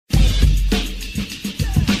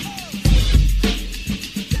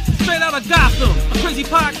Gotham, a crazy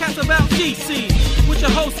podcast about DC, with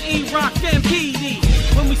your hosts E-Rock and PD.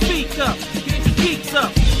 When we speak up, get your geeks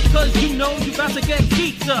up, cause you know you about to get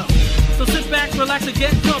geeked up. So sit back, relax, and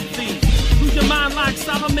get comfy. Lose your mind like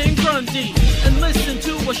Solomon Grundy, and listen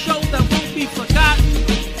to a show that won't be forgotten,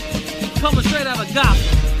 coming straight out of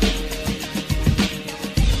Gotham.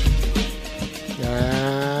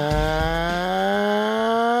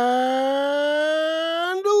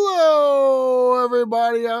 And hello,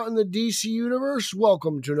 everybody out in the DC universe.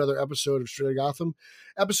 Welcome to another episode of Straight Outta Gotham,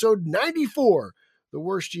 episode 94, the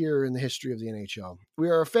worst year in the history of the NHL. We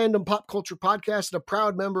are a fandom pop culture podcast and a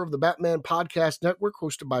proud member of the Batman Podcast Network,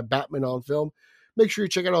 hosted by Batman on Film. Make sure you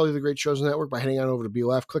check out all the other great shows on the network by heading on over to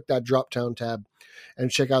BOF, click that drop-down tab,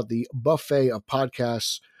 and check out the buffet of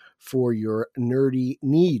podcasts for your nerdy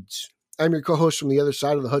needs. I'm your co-host from the other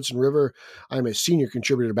side of the Hudson River. I'm a senior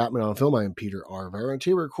contributor to Batman on Film. I am Peter R. Vera, and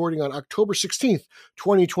today we're recording on October 16th,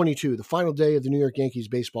 2022, the final day of the New York Yankees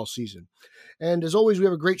baseball season. And as always, we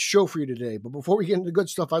have a great show for you today. But before we get into the good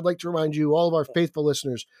stuff, I'd like to remind you, all of our faithful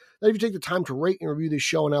listeners, that if you take the time to rate and review this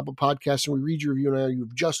show on Apple Podcasts and we read your review now,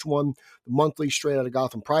 you've just won the monthly Straight Outta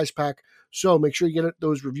Gotham prize pack. So make sure you get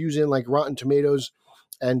those reviews in like Rotten Tomatoes.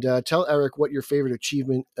 And tell Eric what your favorite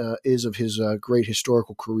achievement is of his great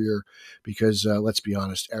historical career, because let's be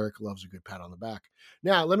honest, Eric loves a good pat on the back.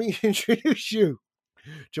 Now, let me introduce you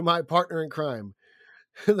to my partner in crime,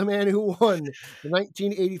 the man who won the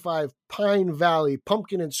 1985 Pine Valley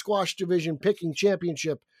Pumpkin and Squash Division Picking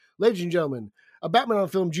Championship. Ladies and gentlemen, a Batman on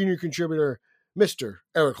Film junior contributor, Mr.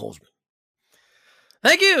 Eric Holzman.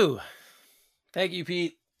 Thank you. Thank you,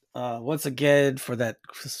 Pete. Once again for that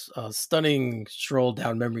stunning stroll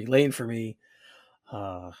down memory lane for me.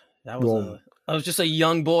 I was just a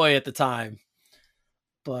young boy at the time,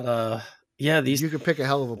 but you could pick a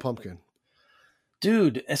hell of a pumpkin,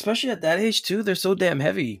 dude. Especially at that age too, they're so damn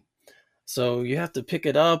heavy. So you have to pick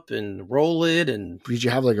it up and roll it. And did you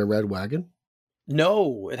have like a red wagon?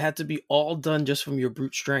 No, it had to be all done just from your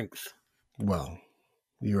brute strength. Well,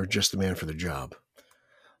 you were just the man for the job.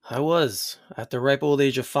 I was. At the ripe old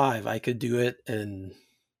age of 5, I could do it and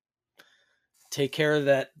take care of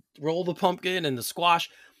that, roll the pumpkin and the squash.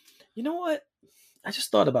 You know what? I just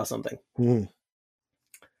thought about something. With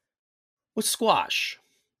squash,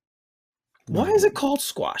 why is it called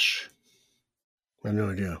squash? I have no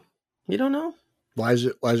idea. You don't know? Why is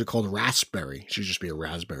it called raspberry? It should just be a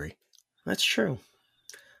raspberry. That's true.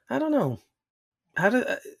 I don't know. I don't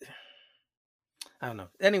know.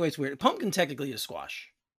 Anyway, it's weird. Pumpkin technically is squash,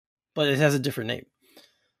 but it has a different name.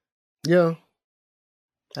 Yeah.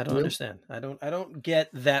 I don't understand. I don't get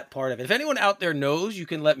that part of it. If anyone out there knows, you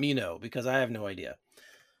can let me know, because I have no idea.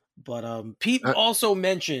 But Pete also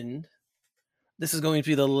mentioned this is going to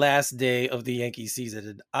be the last day of the Yankees season.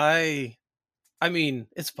 And I mean,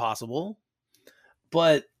 it's possible,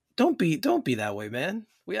 but don't be that way, man.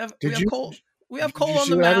 We have Cole on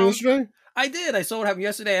the mound. Yesterday? I did. I saw what happened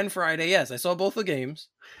yesterday and Friday. Yes, I saw both the games.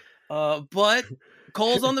 But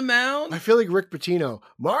Cole's on the mound. I feel like Rick Pitino.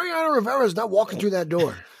 Mariano Rivera's not walking through that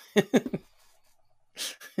door.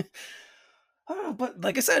 But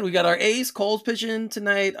like I said, we got our ace. Cole's pitching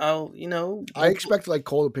tonight. I expect like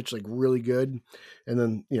Cole to pitch like really good, and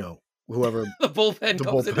then whoever the bullpen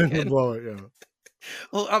comes in again. Blow it, yeah.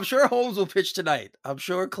 Well, I'm sure Holmes will pitch tonight. I'm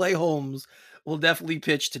sure Clay Holmes will definitely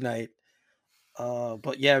pitch tonight.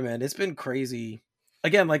 But yeah, man, it's been crazy.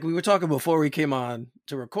 Again, like we were talking before we came on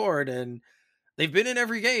to record, and they've been in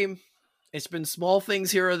every game. It's been small things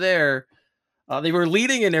here or there. They were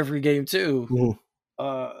leading in every game too.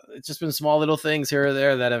 Mm-hmm. It's just been small little things here or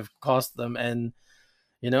there that have cost them. And,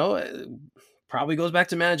 it probably goes back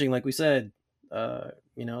to managing. Like we said, Terry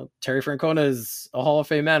Francona is a Hall of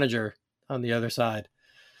Fame manager on the other side.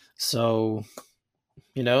 So,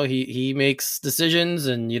 he makes decisions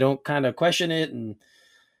and you don't kind of question it and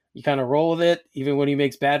you kind of roll with it. Even when he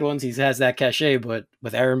makes bad ones, he has that cachet. But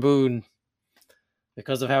with Aaron Boone,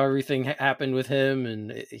 because of how everything happened with him,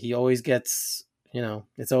 and he always gets,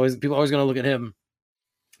 it's always, people are always going to look at him.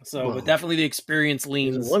 So, but definitely the experience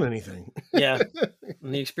leans. He hasn't won anything. Yeah,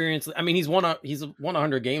 and the experience. I mean, he's won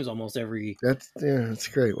 100 games almost every. That's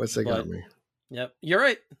great. What's that got me? Yep, you're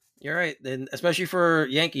right, and especially for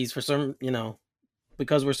Yankees, for some,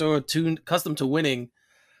 because we're so accustomed to winning.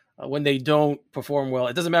 When they don't perform well,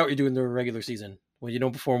 it doesn't matter what you do in the regular season. When you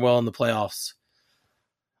don't perform well in the playoffs,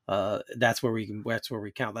 that's where we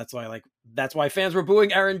count. That's why fans were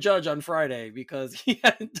booing Aaron Judge on Friday, because he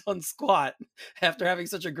hadn't done squat after having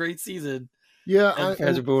such a great season. Yeah,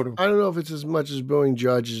 fans are booing him. I don't know if it's as much as booing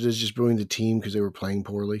Judge as it is just booing the team because they were playing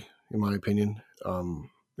poorly, in my opinion.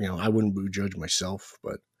 I wouldn't boo Judge myself,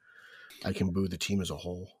 but I can boo the team as a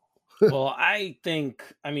whole. Well, I think,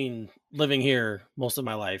 I mean, living here most of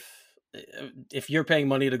my life, if you're paying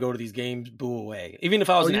money to go to these games, boo away. Even if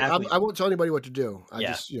I was an athlete. I won't tell anybody what to do. I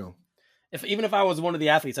Yeah. just, Even if I was one of the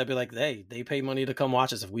athletes, I'd be like, hey, they pay money to come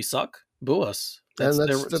watch us. If we suck, boo us. That's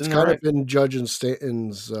kind of been Judge and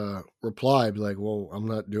Stanton's reply. Be like, well, I'm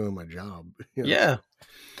not doing my job. Yeah.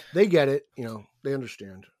 They get it. They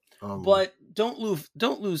understand. But don't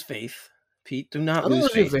lose faith, Pete. Do not I'm lose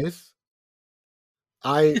not losing faith.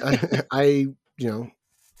 I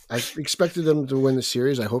expected them to win the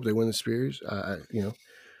series. I hope they win the series.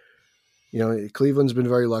 Cleveland's been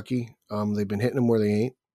very lucky. They've been hitting them where they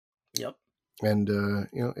ain't. Yep. And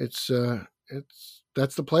it's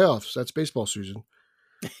that's the playoffs. That's baseball season.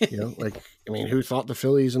 Who thought the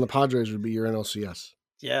Phillies and the Padres would be your NLCS?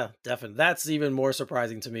 Yeah, definitely. That's even more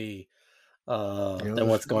surprising to me than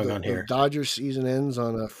what's going on here. The Dodgers season ends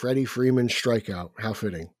on a Freddie Freeman strikeout. How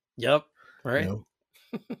fitting. Yep. Right.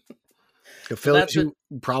 The Phillies, who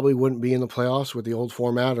probably wouldn't be in the playoffs with the old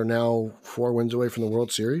format, are now 4 wins away from the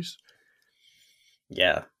World Series.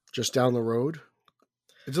 Yeah. Just down the road.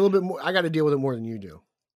 It's a little bit more. I got to deal with it more than you do.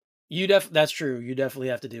 That's true. You definitely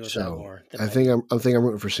have to deal with that more. I think I'm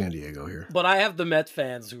rooting for San Diego here. But I have the Mets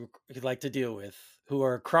fans who like to deal with, who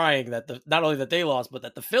are crying that not only that they lost, but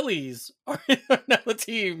that the Phillies are now the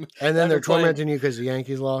team. And then they're tormenting you because the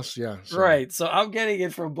Yankees lost. Yeah. So. Right. So I'm getting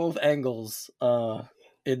it from both angles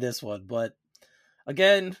in this one. But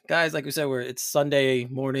again, guys, like we said, it's Sunday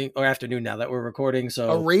morning or afternoon now that we're recording. So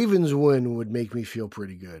a Ravens win would make me feel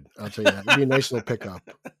pretty good. I'll tell you that. It'd be a nice little pickup.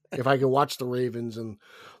 If I could watch the Ravens and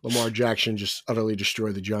Lamar Jackson just utterly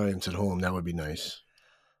destroy the Giants at home, that would be nice.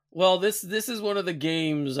 Well, this is one of the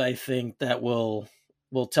games I think that will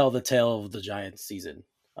tell the tale of the Giants season.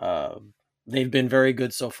 They've been very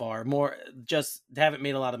good so far. Just haven't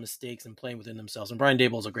made a lot of mistakes and playing within themselves. And Brian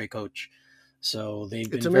Daboll's a great coach, so they've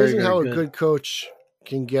been. It's amazing very, very how good. A good coach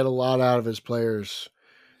can get a lot out of his players,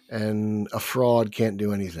 and a fraud can't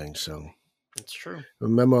do anything. So it's true. A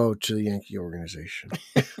memo to the Yankee organization.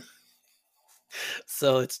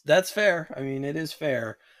 So that's fair. I mean, it is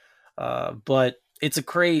fair, but it's a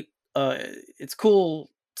great. It's cool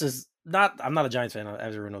to not. I'm not a Giants fan,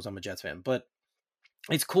 as everyone knows. I'm a Jets fan, but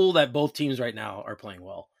it's cool that both teams right now are playing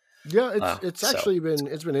well. Yeah, it's actually been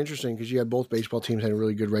interesting because you had both baseball teams having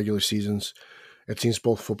really good regular seasons. It seems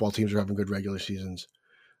both football teams are having good regular seasons.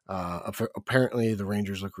 Apparently, the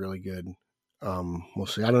Rangers look really good. We'll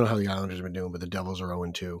see. I don't know how the Islanders have been doing, but the Devils are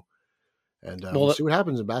 0-2. And we'll see what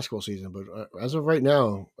happens in basketball season. But as of right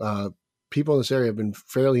now, people in this area have been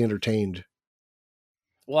fairly entertained.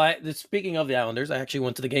 Well, speaking of the Islanders, I actually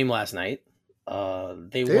went to the game last night.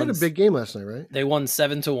 They had a big game last night, right? They won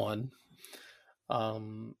 7-1.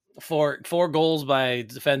 4 goals by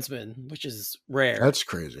defensemen, which is rare. That's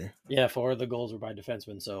crazy. Yeah, 4 of the goals were by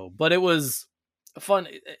defensemen. So, but it was fun.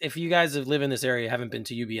 If you guys live in this area, haven't been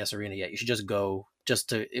to UBS Arena yet, you should just go,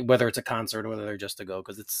 whether it's a concert or whether just to go,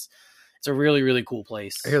 because it's a really, really cool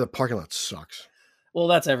place. I hear the parking lot sucks. Well,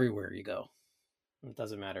 that's everywhere you go. It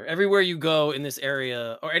doesn't matter. Everywhere you go in this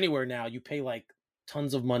area or anywhere now, you pay like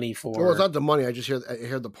tons of money for. Well, it's not the money. I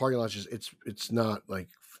hear the parking lot it's not like,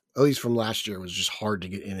 at least from last year, it was just hard to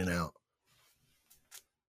get in and out.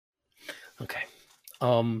 Okay.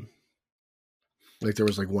 Like there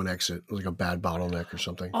was like one exit, like a bad bottleneck or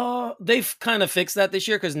something. They've kind of fixed that this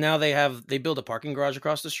year because now they build a parking garage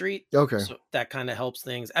across the street. Okay. So that kind of helps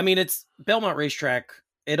things. I mean, it's Belmont Racetrack.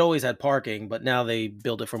 It always had parking, but now they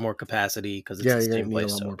build it for more capacity because it's the same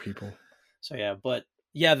place. A lot more people. So yeah, but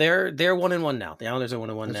yeah, they're 1-1 now. The Islanders are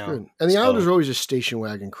 1-1 now. Good. And the Islanders are always a station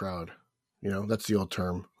wagon crowd. That's the old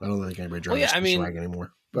term. I don't think anybody drives a station wagon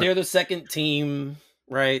anymore. But they're the second team,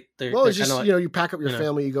 right? It's just you pack up your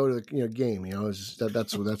family, you go to the game.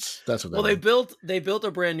 That's what. Well, they built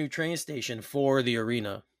a brand new train station for the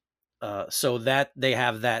arena, so that they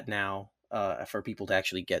have that now for people to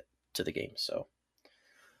actually get to the game. So,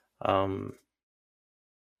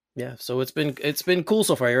 yeah. So it's been cool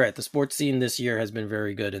so far. You're right. The sports scene this year has been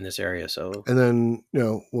very good in this area. So, and then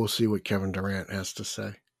we'll see what Kevin Durant has to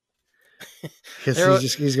say.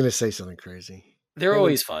 Because he's going to say something crazy. They're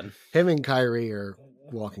always fun. Him and Kyrie are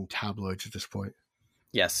walking tabloids at this point.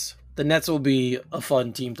 Yes. The Nets will be a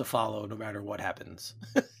fun team to follow no matter what happens.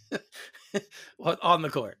 On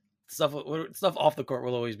the court. Stuff off the court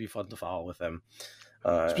will always be fun to follow with them.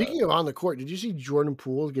 Speaking of on the court, did you see Jordan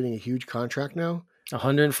Poole getting a huge contract now?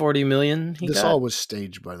 $140 million. All was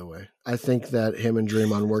staged, by the way. I think that him and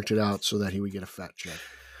Draymond worked it out so that he would get a fat check.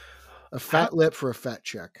 A fat lip for a fat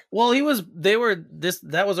check. Well,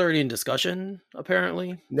 that was already in discussion, apparently.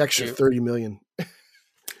 An extra $30 million.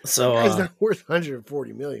 So he's not worth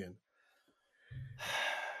 $140 million.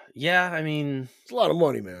 Yeah, I mean, It's a lot of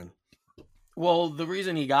money, man. well, the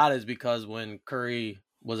reason he got it is because when Curry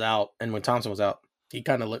was out and when Thompson was out, he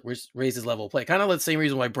kind of raised his level of play. Kind of the same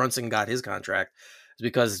reason why Brunson got his contract is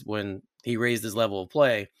because when he raised his level of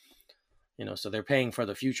play, so they're paying for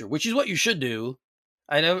the future, which is what you should do.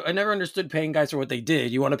 I never understood paying guys for what they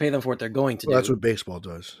did. You want to pay them for what they're going to do. That's what baseball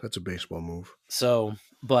does. That's a baseball move. So,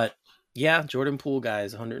 but yeah, Jordan Poole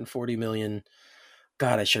guys, $140 million.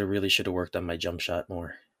 God, I should have worked on my jump shot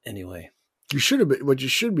more. Anyway, you should have been. What you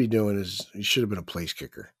should be doing is you should have been a place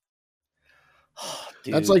kicker.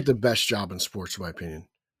 That's like the best job in sports, in my opinion.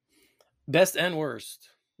 Best and worst.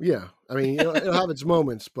 Yeah, I mean, it'll have its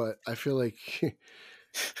moments, but I feel like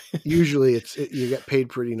usually you get paid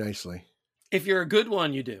pretty nicely. If you're a good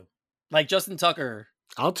one, you do. Like Justin Tucker.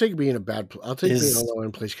 I'll take being a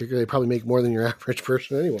low-end place kicker. They probably make more than your average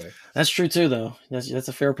person anyway. That's true too, though. That's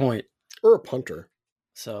a fair point. Or a punter.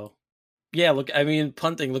 So, yeah. Look, I mean,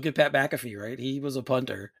 punting. Look at Pat McAfee, right? He was a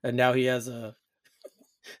punter, and now he has a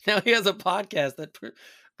podcast that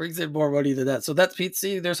brings in more money than that. So that's Pete.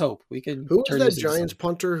 See, there's hope. We can. Who is that Giants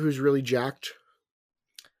punter who's really jacked?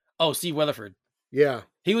 Oh, Steve Weatherford. Yeah,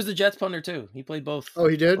 he was the Jets punter too. He played both. Oh,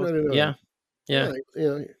 he did. Both. I didn't know. Yeah.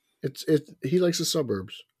 He likes the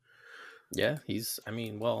suburbs. Yeah,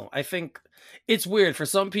 I think it's weird for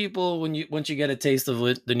some people once you get a taste of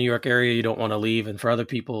the New York area, you don't want to leave, and for other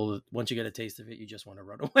people, once you get a taste of it, you just want to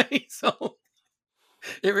run away. So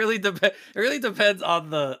it really depends on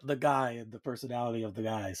the guy and the personality of the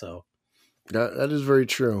guy. So that is very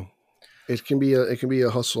true. It can be a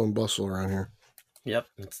hustle and bustle around here. Yep,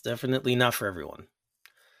 it's definitely not for everyone.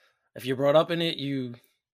 If you're brought up in it, you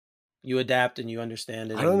adapt and you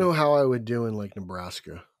understand it. I don't know how I would do in like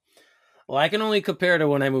Nebraska. Well, I can only compare to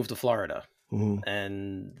when I moved to Florida, mm-hmm.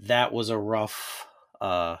 and that was a rough.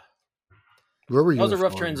 Where were you? That was a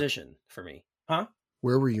rough transition for me, huh?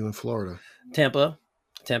 Where were you in Florida? Tampa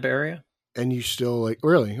area. And you still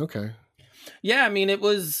really okay? Yeah, I mean it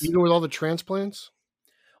was. With all the transplants.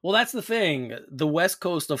 Well, that's the thing. The west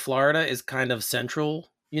coast of Florida is kind of central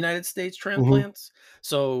United States transplants. Mm-hmm.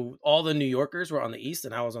 So all the New Yorkers were on the east,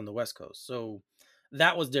 and I was on the west coast. So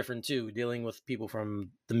that was different too, dealing with people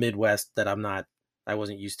from the Midwest that I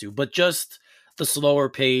wasn't used to, but just the slower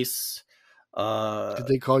pace. Did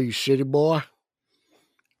they call you city boy?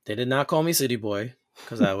 They did not call me city boy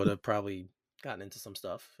because I would have probably gotten into some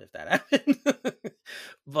stuff if that happened.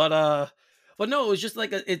 But no, it was just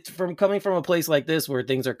like it's from coming from a place like this where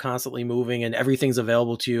things are constantly moving and everything's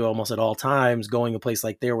available to you almost at all times. Going a place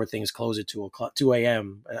like there where things close at 2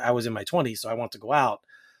 a.m. I was in my 20s, so I want to go out.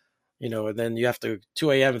 And then you have to 2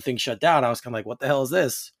 a.m. and things shut down. I was kind of like, what the hell is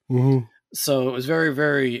this? Mm-hmm. So it was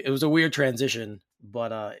it was a weird transition,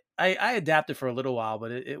 but I adapted for a little while,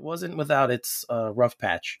 but it wasn't without its rough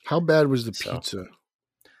patch. How bad was the pizza?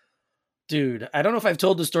 Dude, I don't know if I've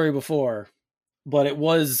told the story before, but it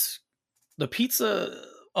was the pizza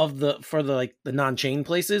for the non-chain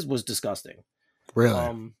places was disgusting.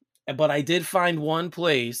 Really? But I did find one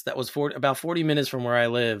place that was about 40 minutes from where I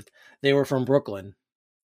lived. They were from Brooklyn,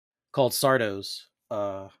 called Sardo's,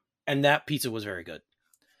 and that pizza was very good.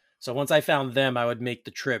 So once I found them, I would make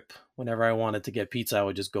the trip whenever I wanted to get pizza. I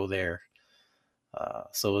would just go there.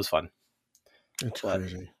 So it was fun. It's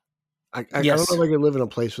crazy. I don't know if I could live in a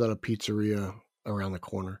place without a pizzeria around the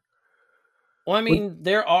corner. Well, I mean,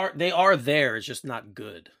 they are there. It's just not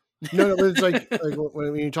good. No, but it's like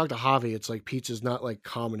when you talk to Javi, it's like pizza's not like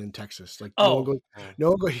common in Texas. Like no one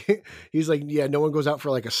goes. He's like, yeah, no one goes out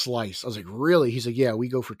for like a slice. I was like, really? He's like, yeah, we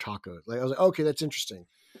go for tacos. Like I was like, okay, that's interesting.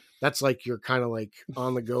 That's like your kind of like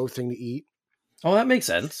on the go thing to eat. Oh, that makes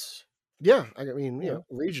sense. Yeah, I mean,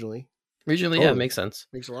 regionally, yeah, it makes sense.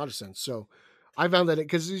 Makes a lot of sense. So I found that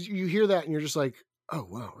because you hear that and you're just like, oh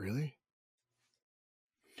wow, really?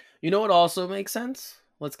 You know what also makes sense?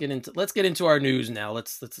 Let's get into our news now.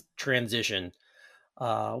 Let's transition.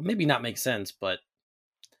 Maybe not make sense, but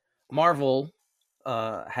Marvel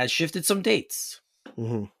has shifted some dates.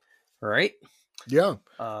 Mm-hmm. Right? Yeah.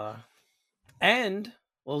 And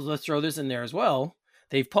let's throw this in there as well.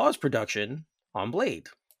 They've paused production on Blade.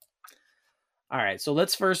 All right, so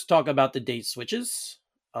let's first talk about the date switches.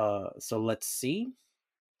 So let's see.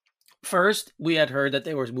 First, we had heard that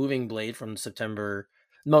they were moving Blade from November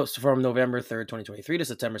 3rd, 2023 to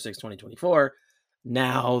September 6th, 2024.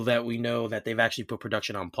 Now that we know that they've actually put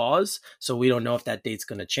production on pause, so we don't know if that date's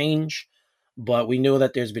going to change, but we know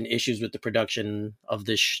that there's been issues with the production of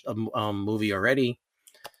this movie already.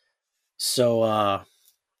 So,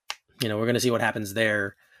 we're going to see what happens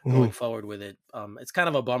there going forward with it. It's kind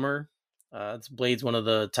of a bummer. Blade's one of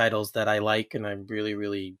the titles that I like, and I really,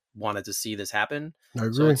 really wanted to see this happen. I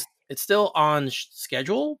agree. So It's still on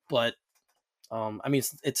schedule, but I mean,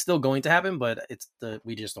 it's still going to happen, but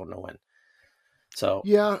we just don't know when. So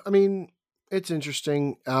yeah, I mean, it's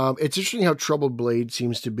interesting. It's interesting how troubled Blade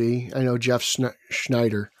seems to be. I know Jeff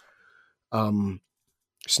Schneider.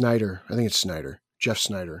 Snyder, I think it's Snyder. Jeff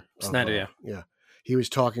Snyder. Snyder, yeah. Yeah. He was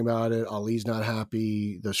talking about it. Ali's not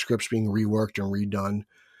happy. The script's being reworked and redone.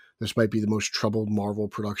 This might be the most troubled Marvel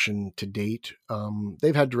production to date.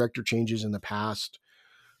 They've had director changes in the past.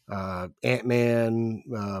 Ant-Man,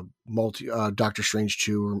 Doctor Strange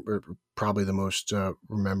 2 are probably the most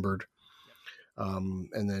remembered.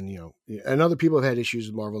 And then, and other people have had issues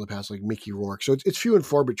with Marvel in the past, like Mickey Rourke. So it's few and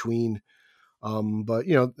far between. But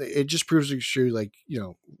it just proves to true, like,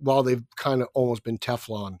 while they've kind of almost been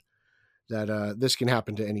Teflon, that this can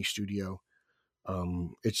happen to any studio.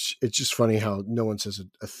 It's just funny how no one says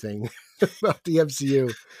a thing about the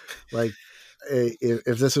MCU. Like,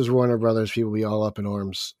 if this was Warner Brothers, people would be all up in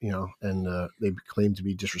arms, and they claim to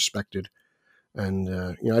be disrespected. And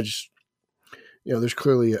I just, there's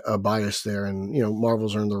clearly a bias there, and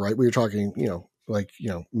Marvel's earned the right. We were talking,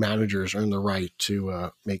 managers earn the right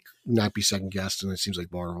to not be second guessed, and it seems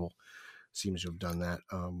like Marvel seems to have done that.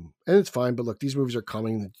 And it's fine, but look, these movies are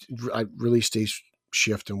coming. Release dates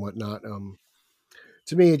shift and whatnot.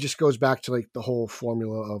 To me, it just goes back to like the whole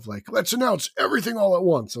formula of like, let's announce everything all at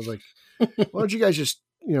once. I was like, why don't you guys just,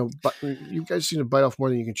 you guys seem to bite off more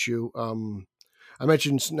than you can chew. I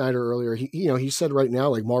mentioned Snyder earlier. He said right now,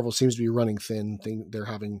 like, Marvel seems to be running thin. They're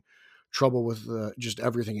having trouble with just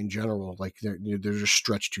everything in general. Like they're just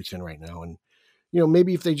stretched too thin right now. And,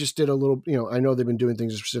 maybe if they just did a little, I know they've been doing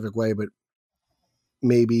things a specific way, but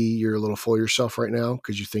maybe you're a little full of yourself right now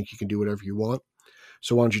because you think you can do whatever you want.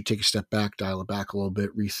 So why don't you take a step back, dial it back a little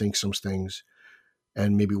bit, rethink some things,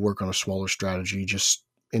 and maybe work on a smaller strategy just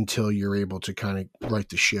until you're able to kind of right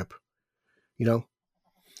the ship,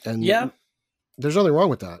 And yeah, there's nothing wrong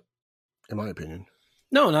with that, in my opinion.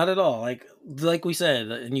 No, not at all. Like we said,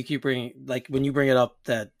 and you keep bringing, like when you bring it up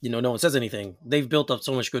that, no one says anything, they've built up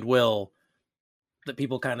so much goodwill that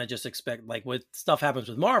people kind of just expect, like when stuff happens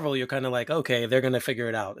with Marvel, you're kind of like, okay, they're going to figure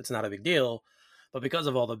it out. It's not a big deal. But because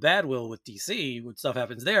of all the bad will with DC, when stuff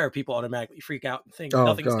happens there, people automatically freak out and think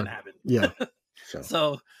nothing's going to happen. Yeah.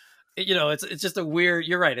 So, it's just a weird,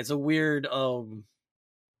 you're right. It's a weird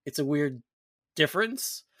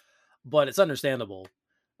difference, but it's understandable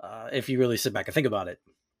if you really sit back and think about it.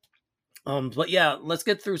 But yeah, let's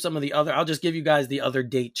get through some of the other, I'll just give you guys the other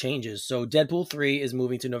date changes. So Deadpool 3 is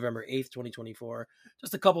moving to November 8th, 2024,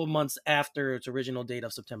 just a couple of months after its original date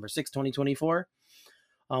of September 6th, 2024.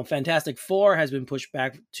 Fantastic Four has been pushed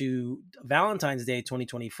back to Valentine's Day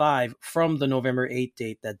 2025 from the November 8th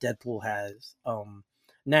date that Deadpool has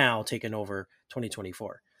now taken over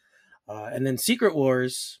 2024. And then Secret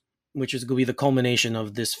Wars, which is going to be the culmination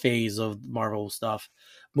of this phase of Marvel stuff,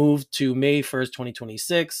 moved to May 1st,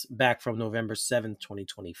 2026, back from November 7th,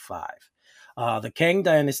 2025. The Kang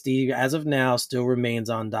Dynasty, as of now, still remains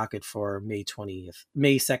on docket for May 2nd,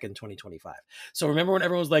 2025. So remember when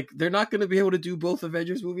everyone was like, they're not going to be able to do both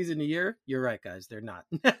Avengers movies in a year? You're right, guys. They're not.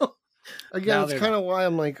 Again, it's kind of why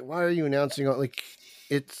I'm like, why are you announcing? Like,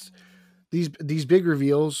 it's these big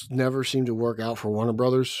reveals never seem to work out for Warner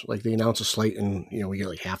Brothers. Like, they announce a slate and, we get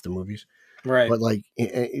like half the movies. Right. But like,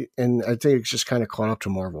 and I think it's just kind of caught up to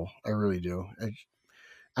Marvel. I really do.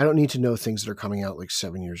 I don't need to know things that are coming out like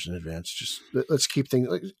 7 years in advance. Just let's keep things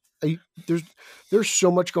like there's so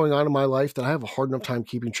much going on in my life that I have a hard enough time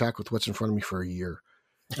keeping track with what's in front of me for a year.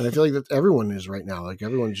 And I feel like that everyone is right now. Like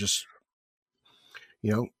everyone's just,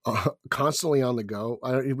 constantly on the go.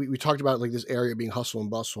 We talked about like this area being hustle and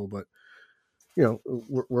bustle, but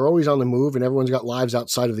we're always on the move, and everyone's got lives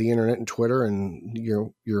outside of the internet and Twitter and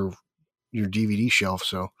your DVD shelf.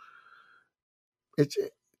 So it's,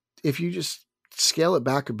 if you just scale it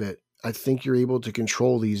back a bit, I think you're able to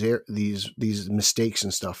control these mistakes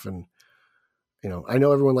and stuff. And, I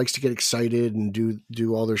know everyone likes to get excited and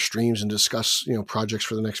do all their streams and discuss, projects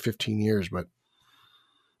for the next 15 years, but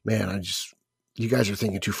man, you guys are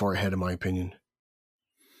thinking too far ahead, in my opinion.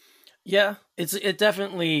 Yeah, it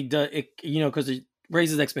definitely does, because it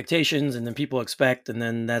raises expectations, and then people expect, and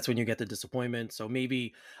then that's when you get the disappointment. So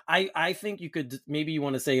maybe I think you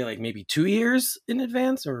want to say like maybe 2 years in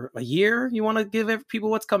advance or a year. You want to give people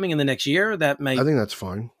what's coming in the next year. I think that's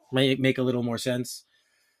fine. Might make a little more sense.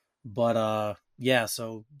 But yeah,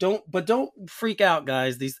 so don't freak out,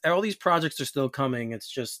 guys. All these projects are still coming. It's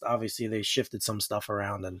just obviously they shifted some stuff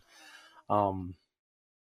around, and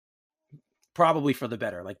probably for the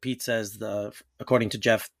better. Like Pete says, according to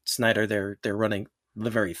Jeff Snyder, they're running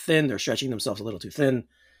very thin. They're stretching themselves a little too thin.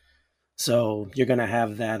 So you're gonna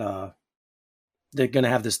have that they're going to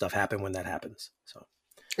have this stuff happen when that happens. So,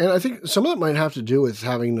 And I think some of it might have to do with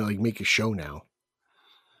having to like make a show now.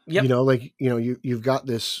 yep. You know, like, you know, you've got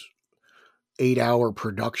this 8-hour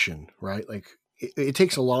production, right? Like it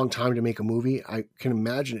takes a long time to make a movie. I can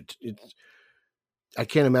imagine I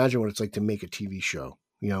can't imagine what it's like to make a TV show.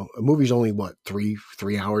 You know, a movie's only what, 3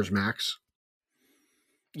 hours max.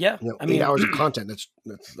 Yeah. You know, I mean, 8 hours of content.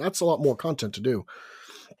 That's a lot more content to do.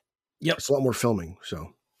 Yep. It's a lot more filming.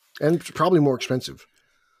 So, and it's probably more expensive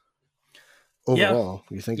overall.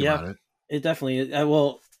 You think about it. It definitely is.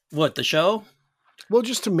 Well, what, the show? Well,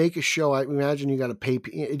 just to make a show, I imagine you got to pay.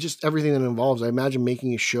 It just everything that involves. I imagine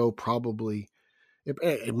making a show probably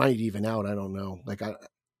it might even out. I don't know. Like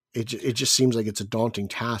it just seems like it's a daunting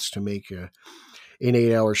task to make an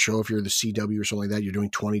 8-hour show. If you're the CW or something like that, you're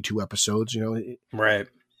doing 22 episodes. You know, Right.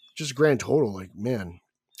 Just grand total. Like, man,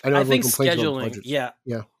 I know I everyone think complains about scheduling. budgets. Yeah.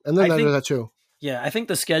 And then I I know think- that too. Yeah. I think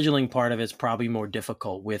the scheduling part of it's probably more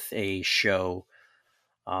difficult with a show.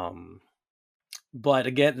 But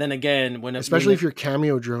again, when Especially if you're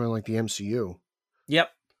cameo driven like the MCU. Yep.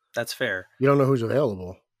 That's fair. You don't know who's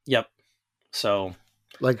available. Yep. So,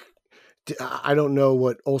 Like, I don't know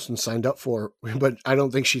what Olsen signed up for, but I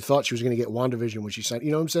don't think she thought she was going to get WandaVision when she signed.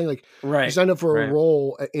 You know what I'm saying? Like, right. you signed up for right. a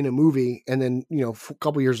role in a movie, and then, you know, a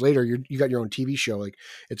couple years later, you got your own TV show. Like,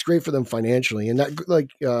 it's great for them financially, and that,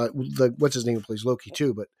 like, what's his name who plays Loki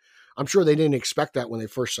too. But I'm sure they didn't expect that when they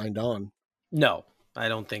first signed on. No, I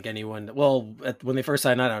don't think anyone. Well, when they first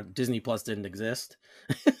signed on, Disney Plus didn't exist.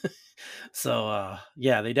 So,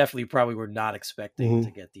 yeah, they definitely probably were not expecting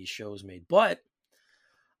to get these shows made, but.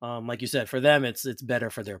 Like you said, for them, it's better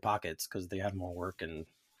for their pockets because they have more work, and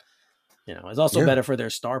you know, it's also better for their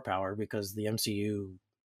star power because the MCU,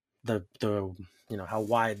 the you know how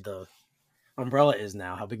wide the umbrella is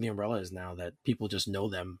now, how big the umbrella is now, that people just know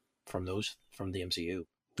them from the MCU.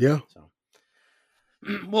 Yeah. So,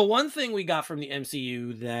 well, one thing we got from the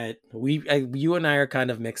MCU that you and I are kind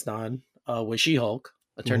of mixed on was She-Hulk,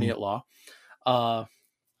 Attorney at Law.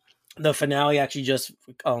 The finale actually just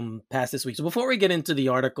passed this week. So before we get into the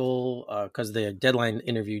article, because the Deadline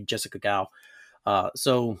interviewed Jessica Gao.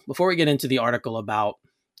 So before we get into the article about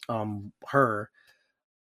her,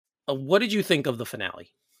 what did you think of the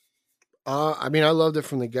finale? I mean, I loved it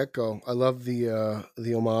from the get-go. I love the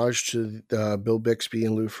homage to Bill Bixby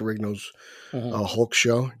and Lou Ferrigno's Hulk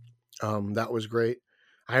show. That was great.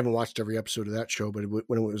 I haven't watched every episode of that show, but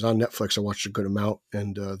when it was on Netflix, I watched a good amount,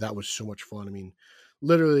 and that was so much fun. I mean,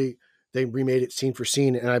 literally, they remade it scene for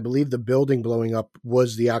scene, and I believe the building blowing up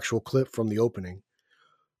was the actual clip from the opening.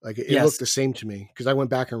 Like, it looked the same to me, because I went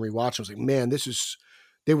back and rewatched. I was like, man,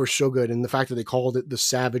 they were so good. And the fact that they called it the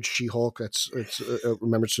Savage She-Hulk, it's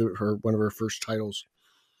remembrance to her, one of her first titles.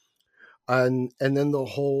 And then the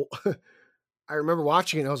whole, I remember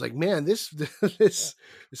watching it and I was like, man, this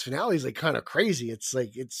finale is like kind of crazy. It's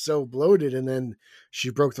like, it's so bloated. And then she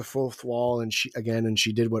broke the fourth wall and she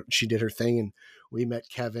did her thing. And we met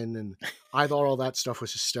Kevin, and I thought all that stuff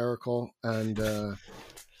was hysterical. And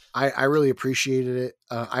I really appreciated it.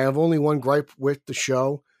 I have only one gripe with the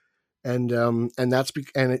show. And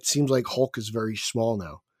it seems like Hulk is very small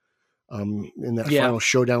now. In that final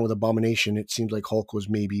showdown with Abomination, it seems like Hulk was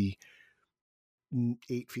maybe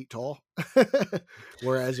 8 feet tall.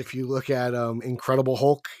 Whereas if you look at Incredible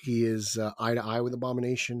Hulk, he is eye to eye with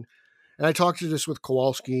Abomination. And I talked to this with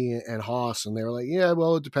Kowalski and Haas, and they were like, yeah,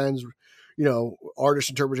 well, it depends, you know, artist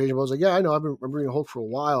interpretation. But I was like, yeah, I know, I've been reading Hulk for a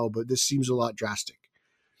while, but this seems a lot drastic.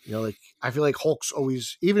 You know, like, I feel like Hulk's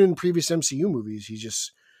always, even in previous MCU movies, he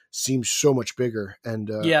just seems so much bigger.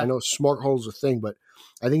 And I know Smart Hulk's a thing, but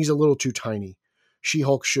I think he's a little too tiny.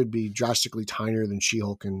 She-Hulk should be drastically tinier than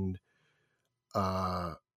She-Hulk, and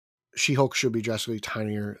She-Hulk should be drastically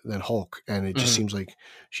tinier than Hulk, and it just seems like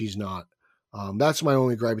she's not. That's my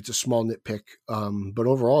only gripe. It's a small nitpick, but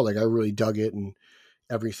overall, like, I really dug it and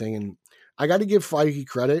everything. And I got to give Feige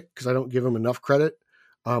credit, because I don't give him enough credit.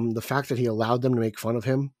 The fact that he allowed them to make fun of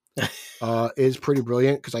him is pretty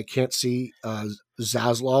brilliant, because I can't see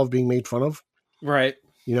Zaslav being made fun of. Right.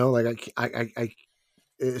 You know, like, I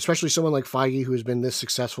especially someone like Feige, who has been this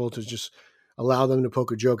successful, to just allow them to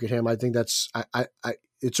poke a joke at him. I think that's,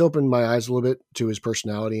 it's opened my eyes a little bit to his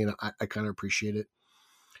personality, and I kind of appreciate it.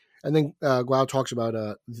 And then Guao talks about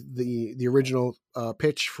the original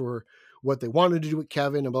pitch for what they wanted to do with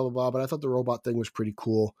Kevin and blah, blah, blah. But I thought the robot thing was pretty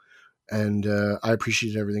cool. And I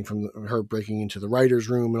appreciated everything from her breaking into the writer's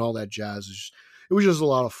room and all that jazz. It was just a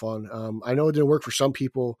lot of fun. I know it didn't work for some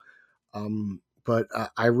people, but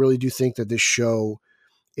I really do think that this show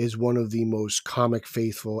is one of the most comic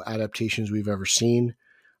faithful adaptations we've ever seen.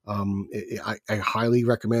 I highly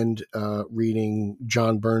recommend reading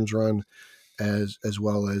John Byrne's run as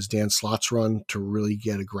well as Dan Slott's run to really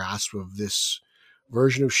get a grasp of this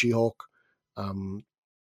version of She-Hulk.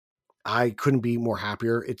 I couldn't be more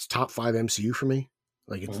happier. It's top 5 MCU for me.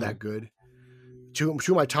 Like, it's that good. Two of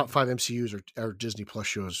my top 5 MCUs are Disney Plus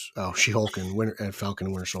shows, She-Hulk and Falcon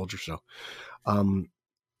and Winter Soldier. So,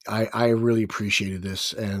 I really appreciated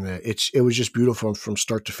this, and it was just beautiful from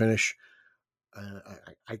start to finish.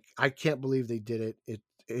 I can't believe they did it.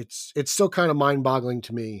 It's still kind of mind-boggling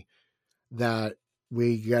to me that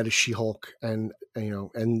we got a She-Hulk, and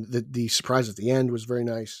the surprise at the end was very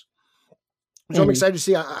nice. So I'm excited to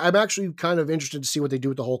see. I'm actually kind of interested to see what they do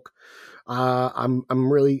with the Hulk. I'm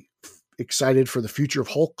really excited for the future of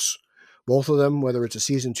Hulks, both of them, whether it's a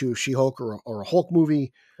season 2 of She-Hulk or a Hulk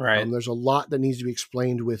movie. Right. There's a lot that needs to be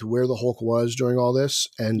explained with where the Hulk was during all this,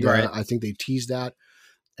 and I think they teased that,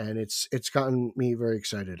 and it's gotten me very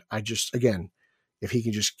excited. Again, if he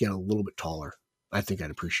can just get a little bit taller, I think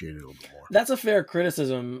I'd appreciate it a little bit more. That's a fair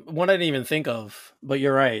criticism. One I didn't even think of, but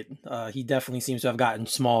you're right. He definitely seems to have gotten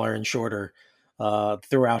smaller and shorter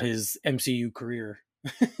throughout his MCU career.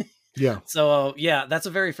 Yeah. So that's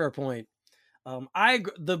a very fair point.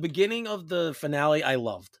 The beginning of the finale I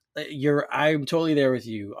loved. I'm totally there with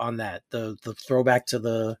you on that. The throwback to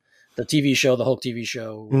the TV show, the Hulk TV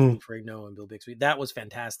show with Lou Ferrigno and Bill Bixby. That was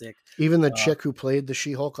fantastic. Even the chick who played the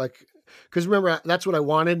She-Hulk, like, because remember, that's what I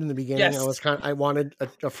wanted in the beginning. Yes. I wanted a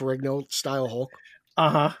Ferrigno style Hulk.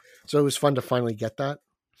 Uh-huh. So it was fun to finally get that.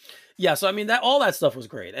 Yeah, so I mean all that stuff was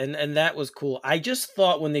great, and that was cool. I just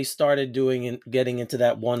thought when they started getting into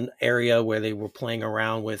that one area where they were playing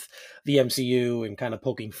around with the MCU and kind of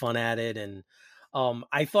poking fun at it, and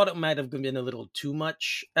I thought it might have been a little too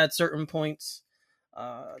much at certain points.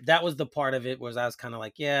 That was the part of it was I was kind of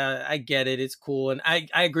like, yeah, I get it, it's cool, and I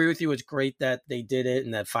agree with you. It's great that they did it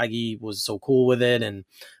and that Feige was so cool with it, and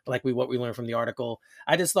like what we learned from the article.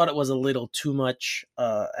 I just thought it was a little too much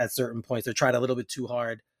at certain points. They tried a little bit too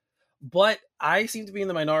hard. But I seem to be in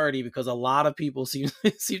the minority because a lot of people seem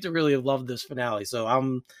to really have loved this finale. So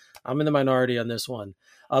I'm in the minority on this one.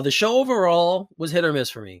 The show overall was hit or miss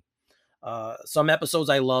for me. Some episodes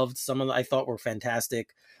I loved, some of them I thought were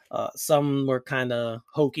fantastic. Some were kind of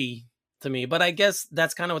hokey to me, but I guess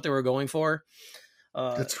that's kind of what they were going for.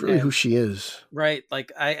 That's really who she is, right?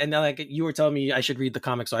 Like you were telling me I should read the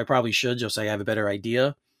comics, so I probably should, just so I have a better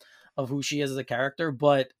idea of who she is as a character.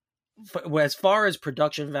 But as far as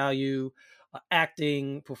production value,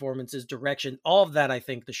 acting, performances, direction, all of that, I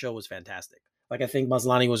think the show was fantastic. Like, I think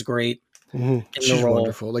Maslany was great. She's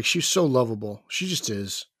wonderful. Like, she's so lovable. She just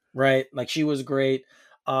is. Right. Like, she was great.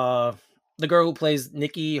 The girl who plays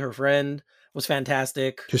Nikki, her friend, was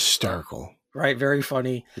fantastic. Hysterical. Right. Very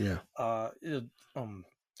funny. Yeah.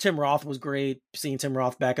 Tim Roth was great. Seeing Tim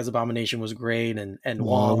Roth back as Abomination was great, and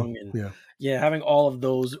Wong, and having all of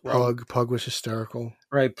those. Pug was hysterical.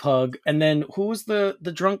 Right, Pug, and then who was the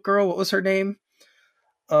drunk girl? What was her name?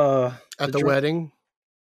 At the wedding.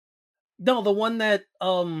 No, the one that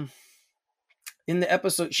in the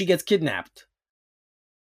episode she gets kidnapped.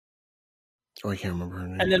 Oh, I can't remember her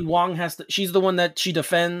name. And then Wong she's the one that she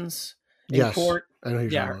defends in court. I know who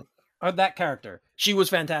you're talking about. That character. She was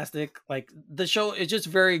fantastic. Like, the show is just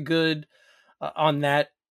very good on that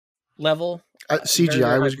level.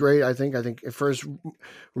 CGI was great. I think at first,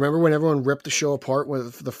 remember when everyone ripped the show apart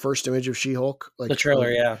with the first image of She-Hulk, like the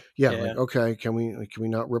trailer, like, okay, can we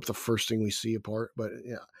not rip the first thing we see apart? But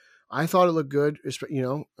yeah, I thought it looked good.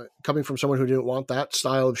 Coming from someone who didn't want that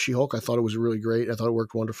style of She-Hulk, I thought it was really great. I thought it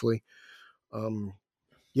worked wonderfully.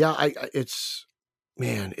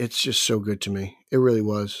 It's just so good to me. It really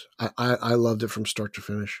was. I loved it from start to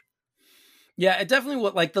finish. Yeah, it definitely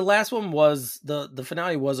was. Like, the last one was the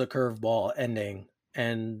finale was a curveball ending,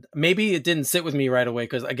 and maybe it didn't sit with me right away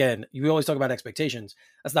because, again, you always talk about expectations.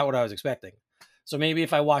 That's not what I was expecting. So maybe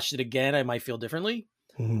if I watched it again, I might feel differently.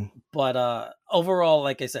 Mm-hmm. But overall,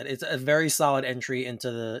 like I said, it's a very solid entry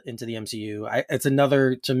into the MCU. It's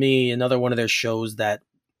another one of their shows that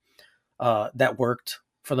worked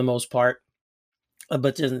for the most part.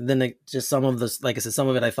 But then some of this, like I said, some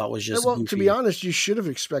of it I thought was just goofy. To be honest, you should have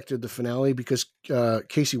expected the finale because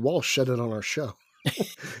Casey Walsh said it on our show.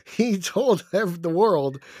 He told the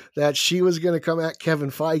world that she was going to come at Kevin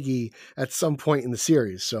Feige at some point in the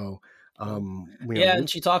series. So, and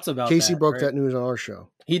she talks about Casey broke that news on our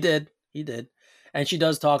show. He did, and she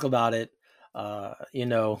does talk about it.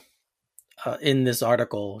 In this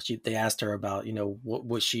article, they asked her about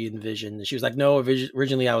what she envisioned, and she was like, "No,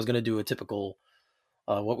 originally I was going to do a typical."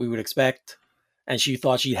 What we would expect, and she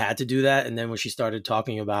thought she had to do that, and then when she started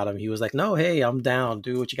talking about him, he was like, "No, hey, I'm down.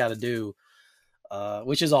 Do what you got to do,"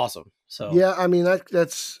 which is awesome. So yeah, I mean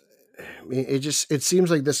that's it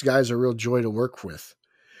seems like this guy's a real joy to work with.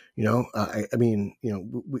 You know, I mean, you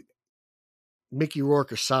know, Mickey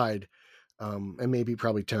Rourke aside, and maybe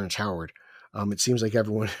probably Terrence Howard. It seems like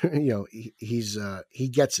everyone, you know, he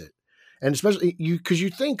gets it, and especially because you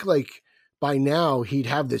think like by now he'd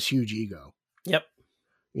have this huge ego. Yep.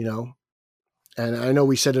 You know, and I know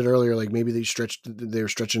we said it earlier, like maybe they're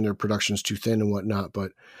stretching their productions too thin and whatnot,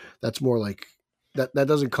 but that's more like that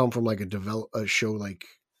doesn't come from like a show like,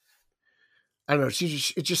 I don't know.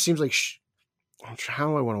 It just seems like how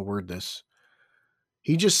do I want to word this?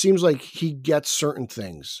 He just seems like he gets certain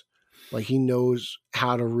things. Like he knows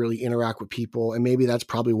how to really interact with people. And maybe that's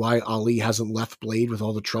probably why Ali hasn't left Blade with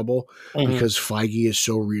all the trouble, because Feige is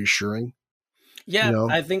so reassuring. Yeah, you know,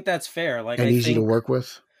 I think that's fair. Like, and I easy think, to work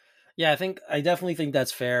with. Yeah, I definitely think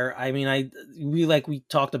that's fair. I mean, we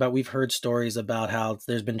talked about, we've heard stories about how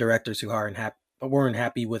there's been directors who weren't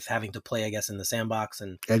happy with having to play, I guess, in the sandbox,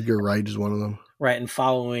 and Edgar Wright is one of them. Right, and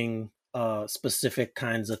following specific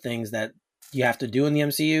kinds of things that you have to do in the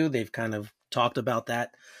MCU. They've kind of talked about that,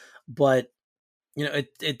 but you know,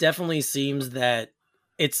 it definitely seems that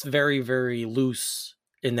it's very, very loose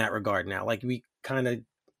in that regard now. Like,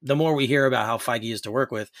 the more we hear about how Feige is to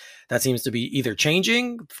work with, that seems to be either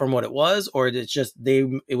changing from what it was, or it's just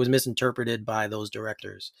it was misinterpreted by those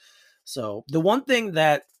directors. So the one thing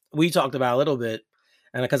that we talked about a little bit,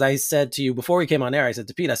 and because I said to you before we came on air, I said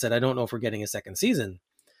to Pete, I said, I don't know if we're getting a second season.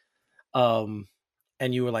 And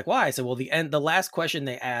you were like, why? I said, well, the last question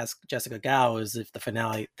they asked Jessica Gao is if the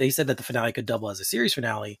finale, they said that the finale could double as a series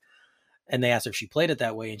finale. And they asked her if she played it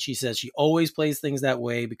that way. And she says she always plays things that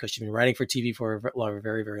way because she's been writing for TV for a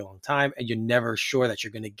very, very long time. And you're never sure that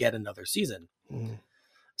you're going to get another season.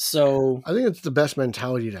 So I think it's the best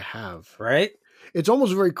mentality to have. Right? It's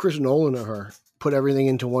almost very Chris Nolan of her. Put everything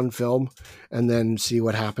into one film and then see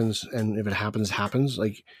what happens. And if it happens.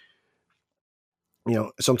 Like, you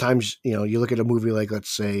know, sometimes, you know, you look at a movie like, let's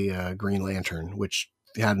say, Green Lantern, which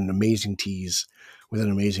had an amazing tease with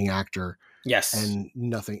an amazing actor. Yes. And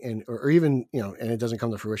nothing, or even, you know, and it doesn't come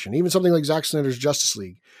to fruition. Even something like Zack Snyder's Justice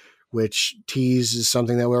League, which teases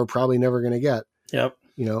something that we're probably never going to get. Yep.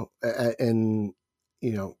 You know, and,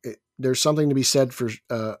 you know, there's something to be said for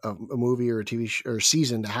a movie or a TV or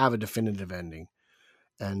season to have a definitive ending.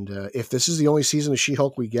 And if this is the only season of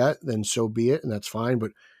She-Hulk we get, then so be it, and that's fine.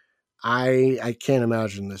 But I can't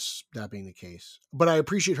imagine that being the case. But I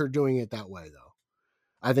appreciate her doing it that way, though.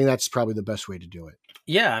 I think that's probably the best way to do it.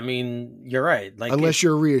 Yeah, I mean, you're right. Like, unless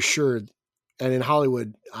you're reassured, and in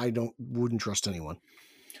Hollywood, I wouldn't trust anyone.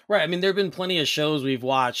 Right. I mean, there've been plenty of shows we've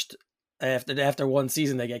watched after one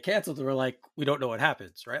season they get canceled, and we're like, we don't know what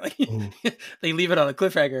happens, right? Like, they leave it on a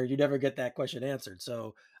cliffhanger, you never get that question answered.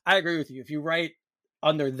 So I agree with you. If you write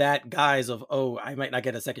under that guise of, oh, I might not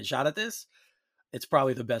get a second shot at this, it's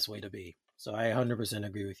probably the best way to be. So I 100%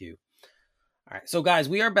 agree with you. All right. So guys,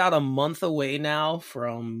 we are about a month away now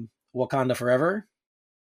from Wakanda Forever.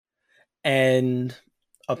 And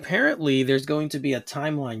apparently there's going to be a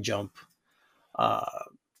timeline jump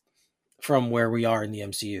from where we are in the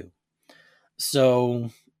MCU.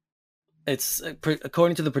 So it's,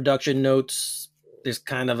 according to the production notes, there's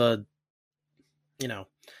kind of a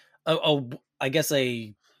I guess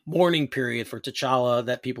a mourning period for T'Challa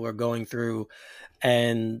that people are going through,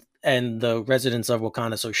 and the residents of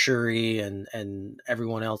Wakanda, so Shuri and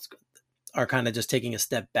everyone else, are kind of just taking a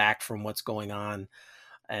step back from what's going on.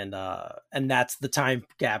 And that's the time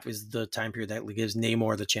gap, is the time period that gives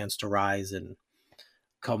Namor the chance to rise and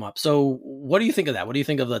come up. So what do you think of that? What do you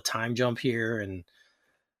think of the time jump here? And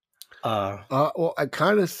well, I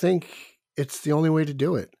kind of think it's the only way to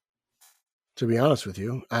do it, to be honest with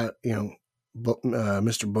you. Mr.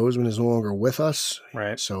 Boseman is no longer with us,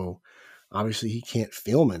 right? So obviously he can't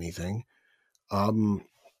film anything.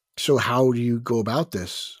 So how do you go about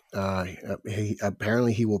this?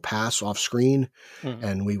 Apparently he will pass off screen,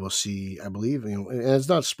 and we will see, I believe, and it's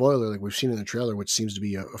not spoiler, like we've seen in the trailer, which seems to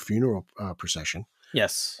be a funeral procession.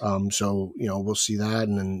 Yes. So, we'll see that,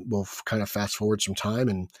 and then we'll kind of fast forward some time,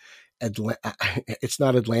 and it's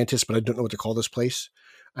not Atlantis, but I don't know what to call this place.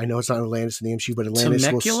 I know it's not Atlantis in the MCU, but Atlantis.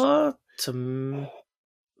 Temecula?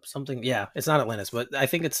 Something. Yeah, it's not Atlantis, but I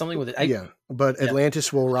think it's something with it. But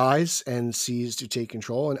Atlantis will rise and seize to take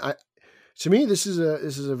control. And to me, this is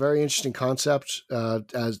a very interesting concept,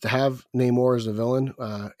 as to have Namor as a villain,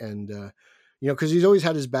 because he's always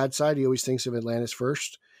had his bad side. He always thinks of Atlantis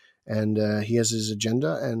first, and he has his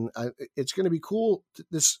agenda, and it's going to be cool.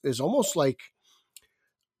 This is almost like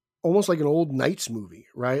an old knights movie,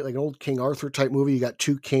 right? Like an old King Arthur type movie. You got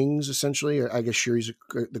two kings, essentially, or I guess Shuri's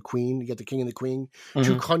the queen. You get the king and the queen,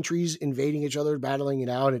 two countries invading each other, battling it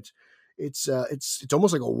out. it's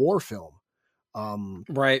almost like a war film.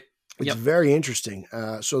 Right. It's very interesting.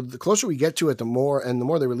 So the closer we get to it, the more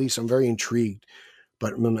they release, I'm very intrigued.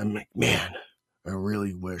 But I'm like, man, I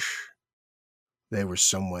really wish there was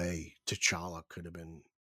some way T'Challa could have been.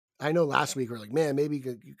 I know last week we were like, man, maybe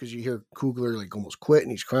because you hear Coogler like almost quit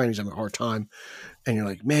and he's crying, he's having a hard time, and you're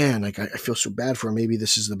like, man, like I feel so bad for him. Maybe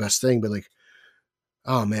this is the best thing, but like,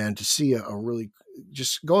 oh man, to see a really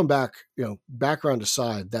just going back, background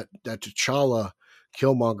aside, that T'Challa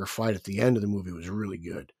Killmonger fight at the end of the movie was really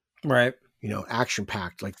good. Right. Action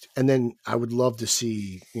packed. Like, and then I would love to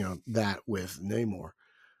see, that with Namor.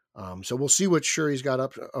 So we'll see what Shuri's got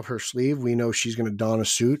up her sleeve. We know she's going to don a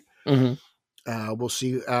suit. Mm-hmm. We'll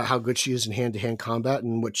see how good she is in hand-to-hand combat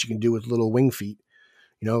and what she can do with little wing feet.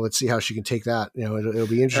 Let's see how she can take that. It'll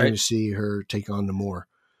be interesting to see her take on Namor.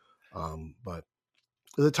 But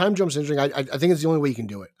the time jump's interesting. I think it's the only way you can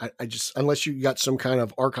do it. I just, unless you got some kind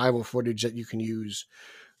of archival footage that you can use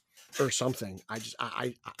or something.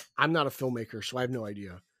 I'm not a filmmaker, so I have no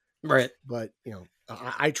idea. Right. But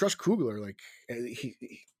I trust Coogler. Like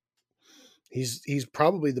he's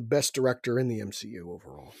probably the best director in the MCU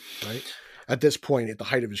overall. Right. At this point, at the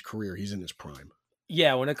height of his career, he's in his prime.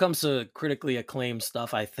 Yeah, when it comes to critically acclaimed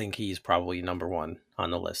stuff, I think he's probably number one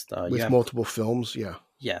on the list. With multiple films, yeah.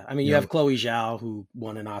 Yeah, I mean, you have Chloe Zhao, who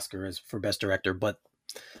won an Oscar for Best Director, but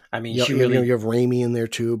I mean, you have Raimi in there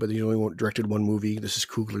too, but he only directed one movie. This is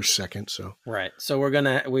Coogler's second, so right. So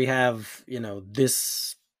we have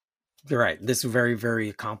this. You're right. This very, very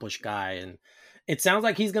accomplished guy, and it sounds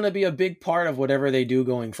like he's gonna be a big part of whatever they do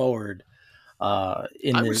going forward. I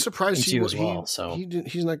was surprised he's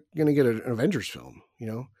not going to get an Avengers film.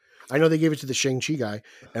 I know they gave it to the Shang-Chi guy,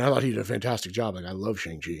 and I thought he did a fantastic job. Like, I love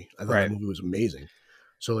Shang-Chi. I thought that movie was amazing.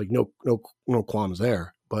 So like no qualms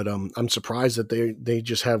there. But I'm surprised that they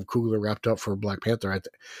just have Coogler wrapped up for Black Panther.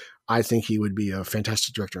 I think he would be a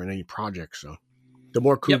fantastic director in any project. So the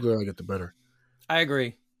more Coogler I get, the better. I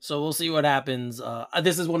agree. So we'll see what happens.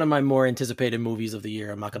 This is one of my more anticipated movies of the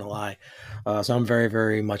year. I'm not going to lie. So I'm very,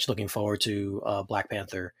 very much looking forward to Black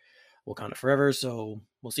Panther, Wakanda Forever. So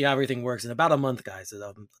we'll see how everything works in about a month, guys.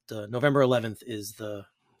 The November 11th is the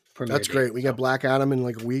premiere. That's great. We got Black Adam in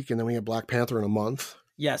like a week, and then we get Black Panther in a month.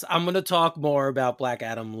 Yes, I'm going to talk more about Black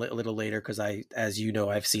Adam a little later because as you know,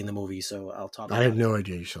 I've seen the movie, so I'll talk. I had no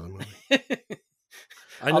idea you saw the movie.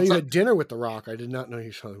 I know you had dinner with The Rock. I did not know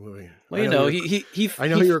you saw the movie. Well, he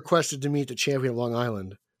requested to meet the champion of Long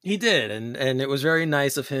Island. He did, and it was very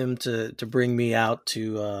nice of him to bring me out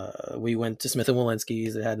to. We went to Smith and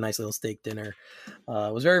Walensky's. It had a nice little steak dinner.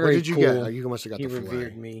 It was very, very. What did you cool. get? You must have got the filet. He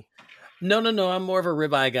revered me. No. I'm more of a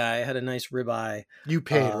ribeye guy. I had a nice ribeye. You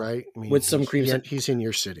paid, right? I mean, with some cream. He's in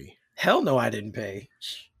your city. Hell no, I didn't pay.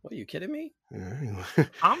 What, are you kidding me? Yeah.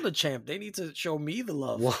 I'm the champ. They need to show me the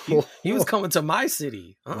love. He was coming to my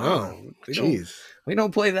city. Oh, jeez. We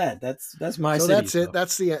don't play that. That's my city. So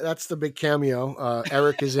that's it. That's the big cameo.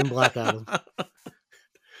 Eric is in Black Adam.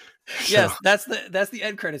 Yes, that's the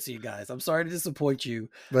end credit scene, guys. I'm sorry to disappoint you.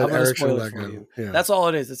 But I'm going to Eric's spoil in it Black for you. Adam. Yeah. That's all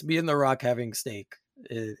it is. It's me and The Rock having steak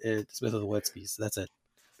at Smith and Walensky's. That's it.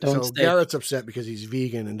 Garrett's upset because he's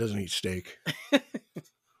vegan and doesn't eat steak.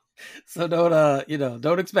 So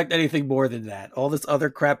don't expect anything more than that. All this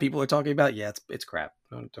other crap people are talking about, yeah, it's crap.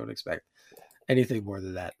 Don't expect anything more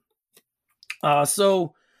than that.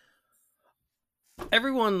 So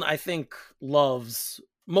everyone, I think,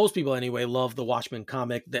 most people anyway, love the Watchmen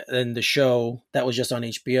comic and the show that was just on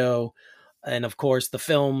HBO. And of course, the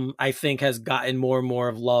film, I think, has gotten more and more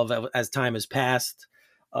of love as time has passed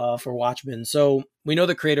for Watchmen. So we know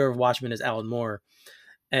the creator of Watchmen is Alan Moore.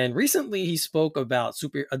 And recently he spoke about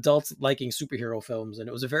adults liking superhero films. And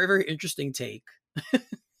it was a very, very interesting take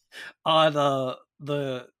on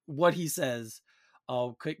what he says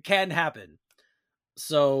can happen.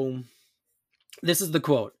 So this is the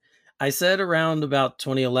quote. I said around about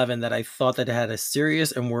 2011 that I thought that it had a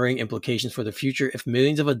serious and worrying implications for the future if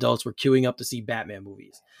millions of adults were queuing up to see Batman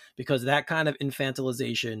movies, because that kind of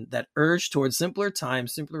infantilization, that urge towards simpler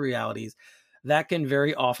times, simpler realities, that can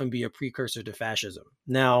very often be a precursor to fascism.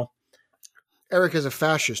 Now, Eric is a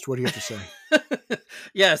fascist. What do you have to say?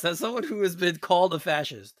 Yes, that's someone who has been called a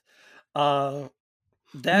fascist.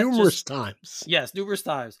 Numerous times. Yes, numerous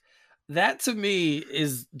times. That to me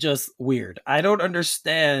is just weird. I don't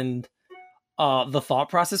understand the thought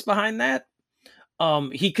process behind that.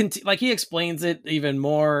 He explains it even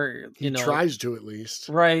more. He tries to, at least.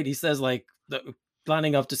 Right. He says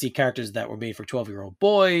lining up to see characters that were made for 12-year-old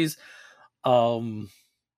boys. That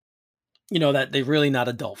they're really not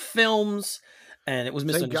adult films, and it was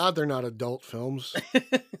Thank God they're not adult films.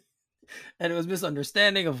 And it was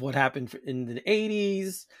misunderstanding of what happened in the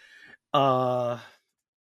 80s. And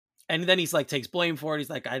then he's like takes blame for it. He's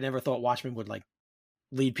like, I never thought Watchmen would like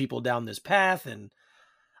lead people down this path, and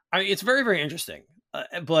I mean, it's very, very interesting.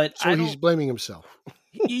 But So he's blaming himself.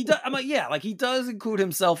 He does. I'm like, yeah, like he does include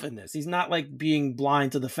himself in this. He's not like being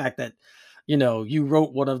blind to the fact that, you know, you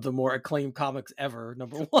wrote one of the more acclaimed comics ever,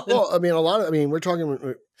 number one. Well, I mean, we're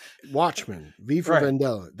talking Watchmen, V for Right.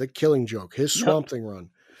 Vendetta, The Killing Joke, his Swamp Thing run.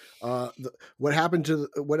 Whatever happened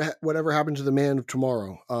to the Man of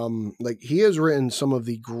Tomorrow? Like he has written some of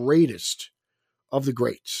the greatest of the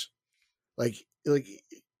greats. Like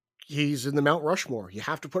he's in the Mount Rushmore. You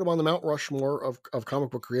have to put him on the Mount Rushmore of comic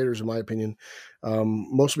book creators, in my opinion,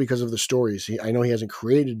 mostly because of the stories. I know he hasn't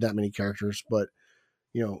created that many characters, but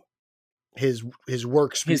you know, his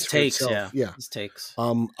work speaks for itself. Yeah, his takes.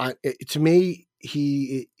 To me,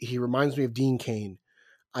 he reminds me of Dean Cain.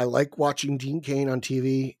 I like watching Dean Cain on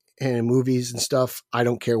TV and in movies and stuff. I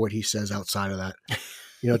don't care what he says outside of that,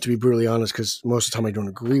 you know, to be brutally honest, because most of the time I don't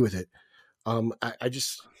agree with it. I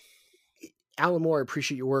just, Alan Moore, I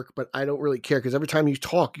appreciate your work, but I don't really care because every time you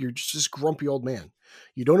talk, you're just this grumpy old man.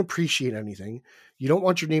 You don't appreciate anything. You don't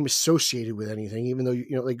want your name associated with anything, even though, you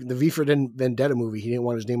know, like the V for Vendetta movie, he didn't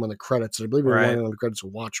want his name on the credits. And I believe he wanted it on the credits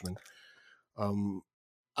of Watchmen.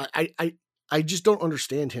 I just don't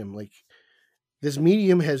understand him. Like, this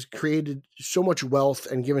medium has created so much wealth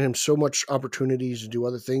and given him so much opportunities to do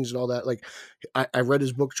other things and all that. Like, I read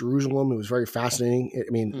his book, Jerusalem. It was very fascinating.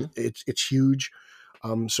 I mean, it's huge.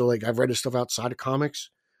 So like I've read his stuff outside of comics.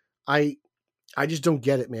 I just don't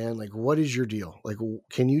get it, man. Like, what is your deal? Like,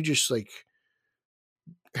 can you just like,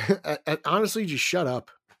 honestly, just shut up.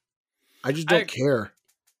 I just don't care.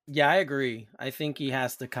 Yeah, I agree. I think he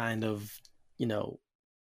has to kind of, you know,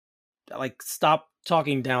 like stop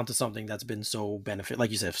talking down to something that's been so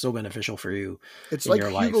like you said, so beneficial for you. It's like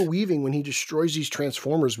Hugo Weaving when he destroys these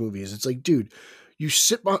Transformers movies. It's like, dude, you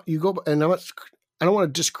go, and I don't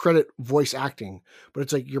want to discredit voice acting, but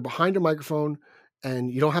it's like you're behind a microphone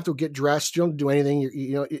and you don't have to get dressed. You don't do anything.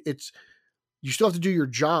 You know, you still have to do your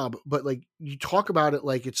job, but like you talk about it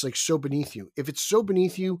like it's like so beneath you. If it's so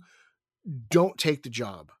beneath you, don't take the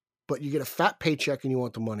job, but you get a fat paycheck and you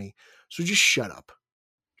want the money. So just shut up.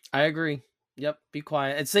 I agree. Yep. Be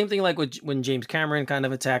quiet. It's same thing like when James Cameron kind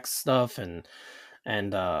of attacks stuff and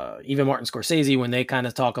even Martin Scorsese, when they kind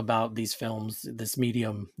of talk about these films, this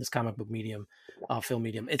medium, this comic book medium, film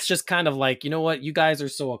medium, it's just kind of like, you know what, you guys are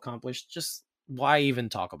so accomplished. Just why even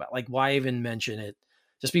talk about, like, why even mention it?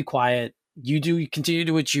 Just be quiet. You continue to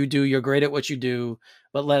do what you do. You're great at what you do,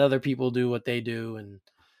 but let other people do what they do. And,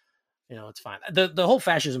 you know, it's fine. The whole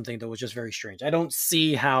fascism thing, though, was just very strange. I don't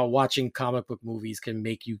see how watching comic book movies can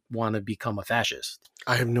make you want to become a fascist.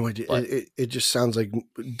 I have no idea. It just sounds like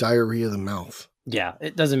diarrhea of the mouth. Yeah,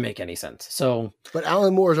 it doesn't make any sense. So, but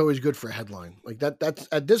Alan Moore is always good for a headline. Like that's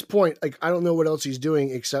at this point, like I don't know what else he's doing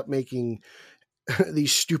except making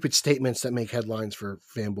these stupid statements that make headlines for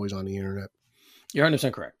fanboys on the internet. You're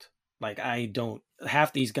 100% correct. Like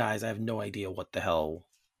half these guys, I have no idea what the hell,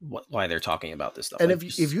 why they're talking about this stuff. And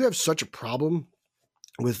like, if you have such a problem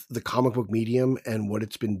with the comic book medium and what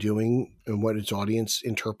it's been doing and what its audience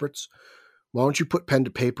interprets, why don't you put pen to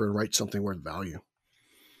paper and write something worth value?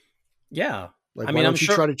 Yeah. Like, why don't you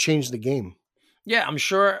try to change the game? Yeah,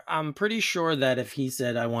 I'm pretty sure that if he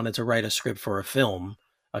said I wanted to write a script for a film,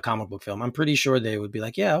 a comic book film, I'm pretty sure they would be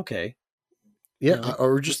like, yeah, okay. Yeah, you know,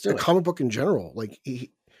 or just a comic book in general. Like,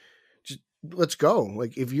 just let's go.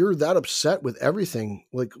 Like, if you're that upset with everything,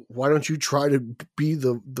 like, why don't you try to be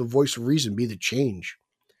the voice of reason, be the change,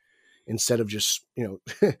 instead of just, you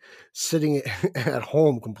know, sitting at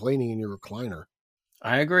home complaining in your recliner.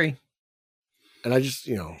 I agree. And I just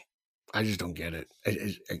don't get it.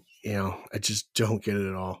 I just don't get it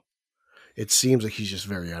at all. It seems like he's just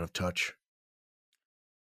very out of touch.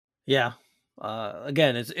 Yeah.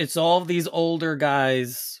 Again, it's all of these older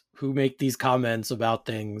guys who make these comments about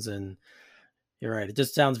things, and you're right. It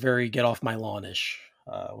just sounds very get off my lawn-ish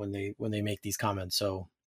when they make these comments. So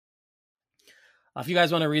if you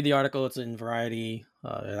guys want to read the article, it's in Variety.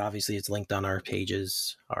 And obviously, it's linked on our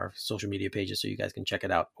pages, our social media pages, so you guys can check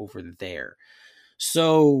it out over there.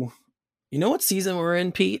 So, you know what season we're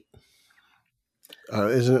in, Pete?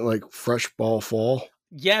 Isn't it like Fresh Ball Fall?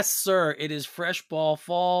 Yes, sir. It is Fresh Ball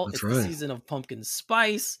Fall. That's it's right. The season of pumpkin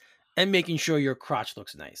spice and making sure your crotch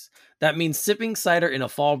looks nice. That means sipping cider in a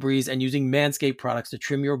fall breeze and using Manscaped products to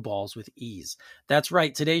trim your balls with ease. That's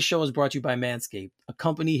right. Today's show is brought to you by Manscaped, a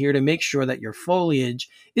company here to make sure that your foliage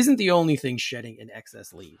isn't the only thing shedding in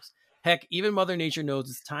excess leaves. Heck, even Mother Nature knows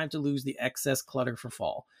it's time to lose the excess clutter for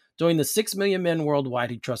fall. Join the 6 million men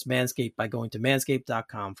worldwide who trust Manscaped by going to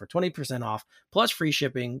manscaped.com for 20% off plus free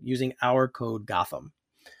shipping using our code Gotham.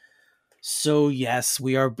 So yes,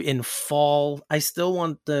 we are in fall. I still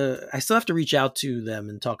have to reach out to them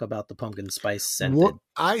and talk about the pumpkin spice scented. What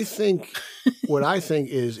I think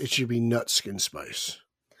is it should be nut skin spice.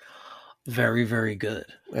 Very, very good.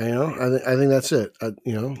 I think that's it.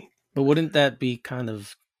 But wouldn't that be kind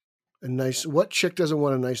of a nice? What chick doesn't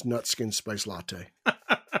want a nice nut skin spice latte?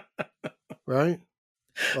 Right?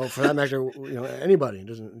 Well, for that matter, anybody. It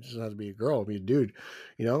doesn't have to be a girl, it be a dude.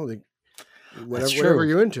 Whatever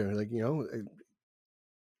you're into,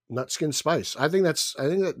 nut skin spice. I think that's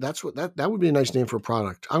that would be a nice name for a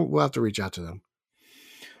product. We'll have to reach out to them.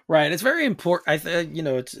 Right. It's very important.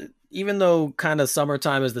 It's even though kind of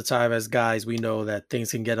summertime is the time as guys, we know that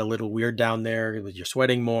things can get a little weird down there. You're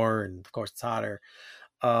sweating more, and of course it's hotter.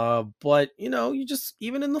 But you just,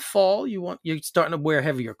 even in the fall, you're starting to wear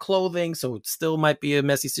heavier clothing, so it still might be a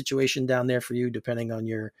messy situation down there for you, depending on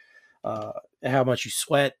your how much you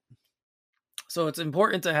sweat. So it's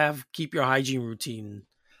important to keep your hygiene routine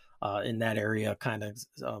in that area kind of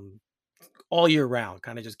all year round.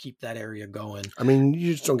 Kind of just keep that area going. I mean,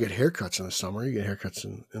 you just don't get haircuts in the summer. You get haircuts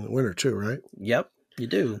in the winter too, right? Yep, you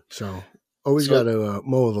do. So always got to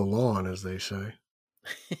mow the lawn, as they say.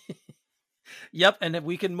 Yep, and if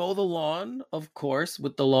we can mow the lawn, of course,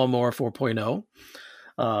 with the Lawnmower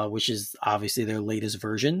 4.0, which is obviously their latest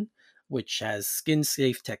version, which has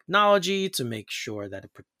skin-safe technology to make sure that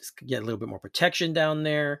it get a little bit more protection down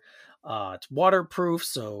there. It's waterproof,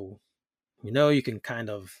 so you can kind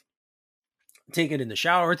of take it in the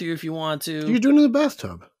shower with you if you want to. You can do it in the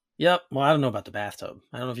bathtub. Yep. Well, I don't know about the bathtub.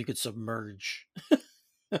 I don't know if you could submerge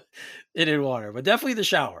it in water, but definitely the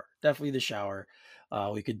shower.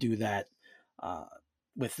 We could do that.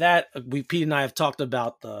 With that, Pete and I have talked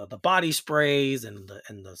about the body sprays and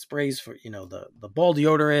the sprays for the ball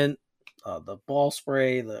deodorant, the ball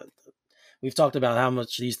spray. We've talked about how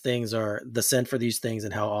much these things are, the scent for these things,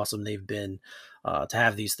 and how awesome they've been to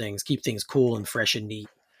have these things keep things cool and fresh and neat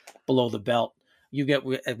below the belt.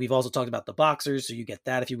 We've also talked about the boxers, so you get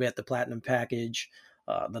that if you get the platinum package,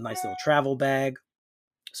 the nice little travel bag.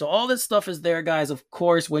 So all this stuff is there, guys. Of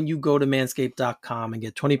course, when you go to manscaped.com and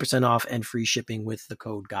get 20% off and free shipping with the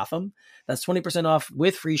code Gotham. That's 20% off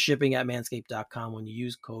with free shipping at manscaped.com when you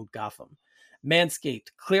use code Gotham.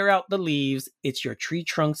 Manscaped, clear out the leaves. It's your tree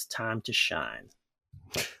trunk's time to shine.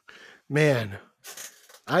 Man,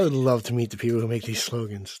 I would love to meet the people who make these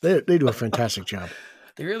slogans. They do a fantastic job.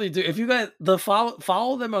 They really do. If you guys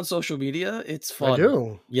follow them on social media, it's fun. I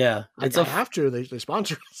do. Yeah, I have to. They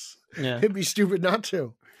sponsor us. Yeah, it'd be stupid not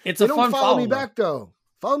to. They don't follow me back though.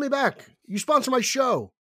 Follow me back. You sponsor my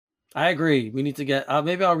show. I agree. We need to get.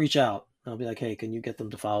 Maybe I'll reach out. I'll be like, hey, can you get them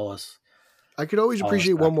to follow us? I could always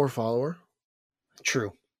appreciate one more follower.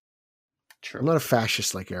 True. I'm not a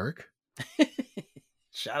fascist like Eric.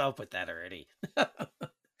 Shut up with that already.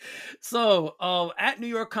 So, at New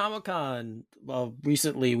York Comic Con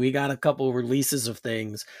recently, we got a couple releases of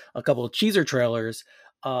things, a couple of teaser trailers.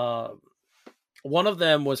 One of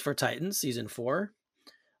them was for Titans season 4.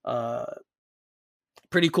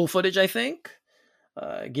 Pretty cool footage, I think.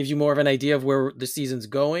 Gives you more of an idea of where the season's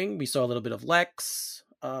going. We saw a little bit of Lex,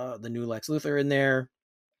 the new Lex Luthor in there.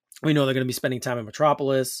 We know they're going to be spending time in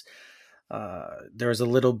Metropolis. There's a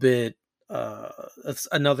little bit,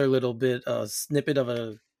 another little bit, snippet of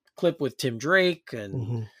a clip with Tim Drake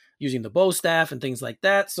and using the bow staff and things like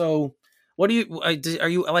that. So, what are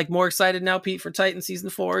you like more excited now, Pete, for Titan season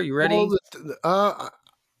 4? Are you ready?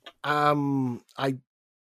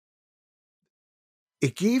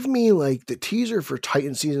 It gave me like the teaser for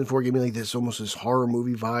Titan season 4 gave me like this horror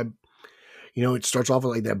movie vibe. It starts off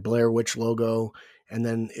with like that Blair Witch logo, and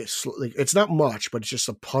then it's like it's not much, but it's just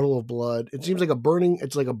a puddle of blood. It seems like a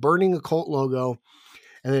burning occult logo,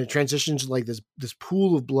 and then it transitions to like this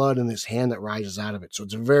pool of blood and this hand that rises out of it. So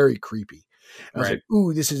it's very creepy. I was like,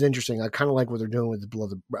 ooh, this is interesting. I kind of like what they're doing with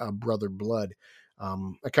the Brother Blood,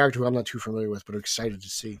 a character who I'm not too familiar with, but excited to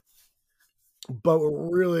see. But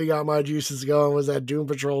what really got my juices going was that Doom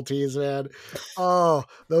Patrol tease, man. Oh,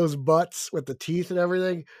 those butts with the teeth and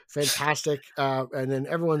everything. Fantastic. And then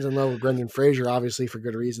everyone's in love with Brendan Fraser, obviously, for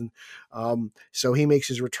good reason. So he makes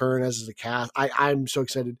his return as the cast. I'm so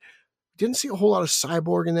excited. Didn't see a whole lot of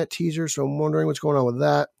Cyborg in that teaser, so I'm wondering what's going on with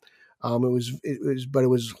that. It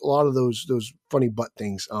was a lot of those funny butt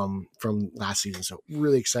things from last season. So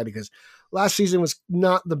really excited because last season was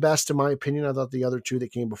not the best in my opinion. I thought the other two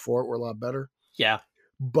that came before it were a lot better. Yeah.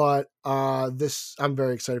 But I'm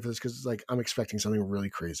very excited for this because like I'm expecting something really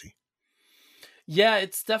crazy. Yeah,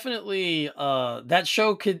 it's definitely that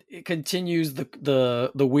show continues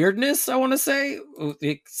the weirdness, I want to say.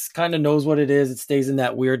 It kind of knows what it is. It stays in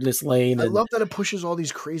that weirdness lane. I love that it pushes all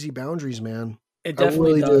these crazy boundaries, man. It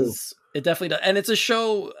definitely does. It definitely does. And it's a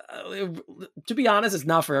show, to be honest, it's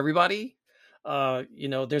not for everybody.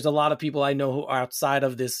 There's a lot of people I know who are outside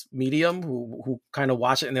of this medium who kind of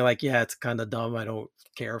watch it and they're like, yeah, it's kind of dumb. I don't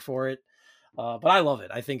care for it. But I love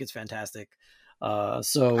it. I think it's fantastic. I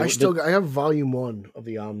have volume 1 of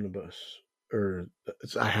the omnibus,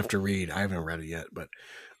 I have to read. I haven't read it yet, but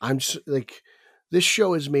I'm just like, this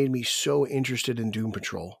show has made me so interested in Doom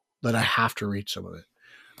Patrol that I have to read some of it.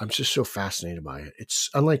 I'm just so fascinated by it. It's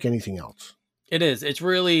unlike anything else. It is. It's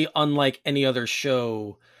really unlike any other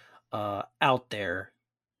show out there.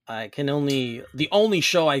 The only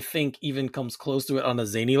show I think even comes close to it on a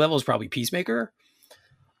zany level is probably Peacemaker.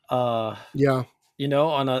 Yeah.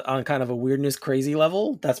 On kind of a weirdness crazy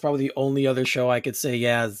level. That's probably the only other show I could say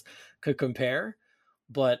could compare.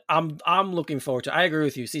 But I'm looking forward to. I agree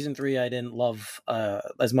with you. Season 3 I didn't love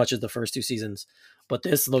as much as the first 2 seasons, but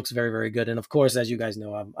this looks very, very good. And of course, as you guys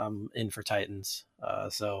know, I'm in for Titans.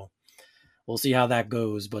 So we'll see how that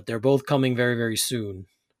goes. But they're both coming very, very soon.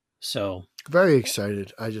 So very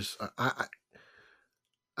excited.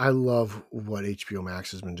 I love what HBO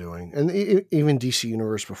Max has been doing, and even DC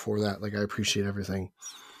Universe before that. Like, I appreciate everything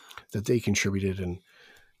that they contributed, and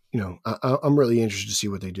I'm really interested to see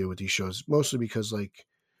what they do with these shows. Mostly because, like,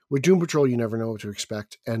 with Doom Patrol, you never know what to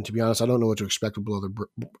expect, and to be honest, I don't know what to expect with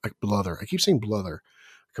Blother. I keep saying Blother,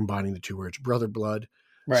 combining the two words, Brother Blood.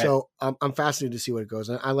 Right. So I'm fascinated to see what it goes.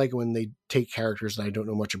 And I like it when they take characters that I don't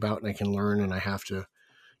know much about, and I can learn, and I have to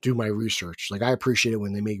do my research. Like, I appreciate it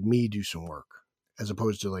when they make me do some work, as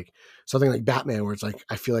opposed to like something like Batman, where it's like,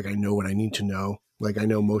 I feel like I know what I need to know. Like, I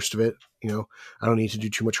know most of it, I don't need to do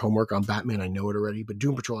too much homework on Batman. I know it already, but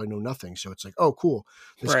Doom Patrol, I know nothing. So it's like, oh, cool.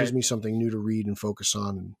 This gives me something new to read and focus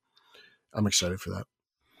on. And I'm excited for that.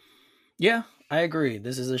 Yeah, I agree.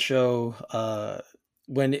 This is a show,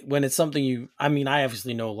 when it's something I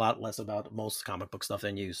obviously know a lot less about most comic book stuff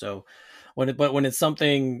than you. So when it's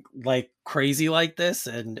something like crazy like this,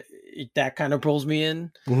 and that kind of pulls me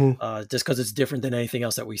in, just because it's different than anything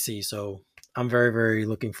else that we see. So I'm very, very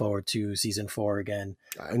looking forward to season 4 again.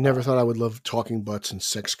 I never thought I would love talking butts and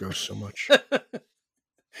sex ghosts so much.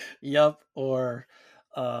 Yep. Or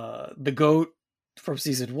the goat from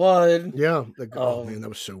season 1. Yeah. Oh man, that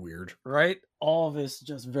was so weird. Right? All of this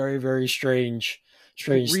just very, very strange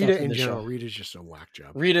Rita stuff in general. Show. Rita's just a whack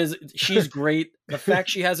job. She's great. The fact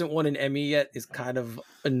she hasn't won an Emmy yet is kind of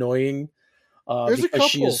annoying. There's a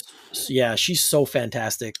couple. She's so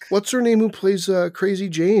fantastic. What's her name who plays Crazy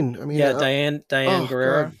Jane? Diane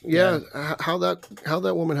Guerrero. God. Yeah. How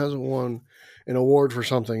that woman hasn't won an award for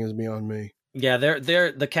something is beyond me. Yeah,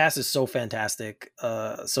 the cast is so fantastic.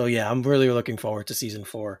 So yeah, I'm really looking forward to season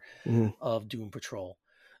 4 of Doom Patrol.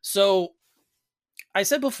 So I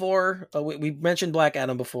said before, we mentioned Black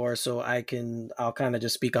Adam before, so I'll kind of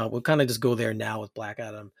just speak on. We'll kind of just go there now with Black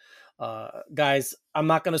Adam. Guys, I'm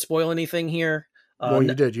not going to spoil anything here. Well,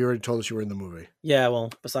 you did. You already told us you were in the movie. Yeah,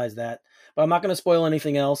 well, besides that. But I'm not going to spoil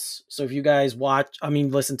anything else. So if you guys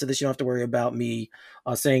listen to this, you don't have to worry about me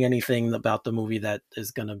saying anything about the movie that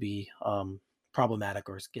is going to be problematic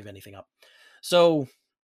or give anything up. So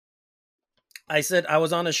I said I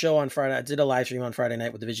was on a show on Friday. I did a live stream on Friday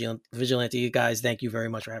night with the Vigilante guys. Thank you very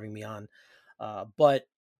much for having me on. But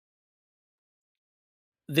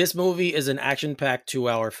this movie is an action-packed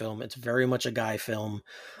 2-hour film. It's very much a guy film.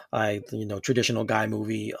 Traditional guy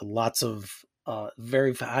movie. Lots of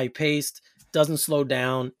very high-paced. Doesn't slow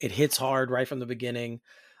down. It hits hard right from the beginning.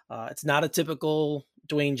 It's not a typical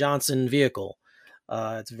Dwayne Johnson vehicle.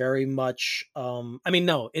 It's very much,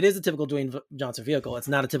 it is a typical Dwayne Johnson vehicle. It's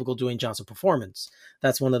not a typical Dwayne Johnson performance.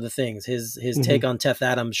 That's one of the things. His take on Teth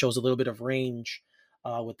Adam shows a little bit of range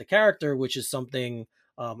with the character, which is something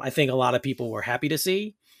I think a lot of people were happy to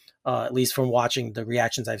see, at least from watching the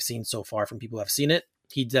reactions I've seen so far from people who have seen it.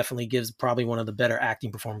 He definitely gives probably one of the better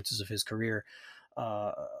acting performances of his career.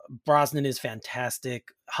 Brosnan is fantastic.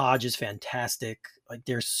 Hodge is fantastic. Like,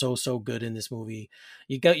 they're so good in this movie.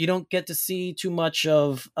 You don't get to see too much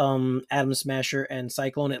of Atom Smasher and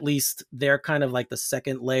Cyclone. At least they're kind of like the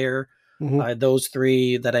second layer. Those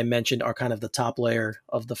 3 that I mentioned are kind of the top layer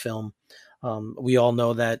of the film. We all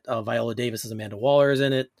know that Viola Davis as Amanda Waller is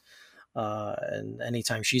in it. And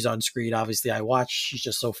anytime she's on screen, obviously I watch. She's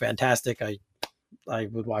just so fantastic. I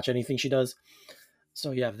would watch anything she does.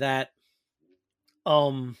 So you have that.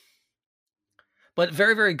 But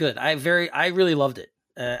very, very good. I really loved it.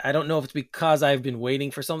 I don't know if it's because I've been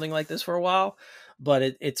waiting for something like this for a while,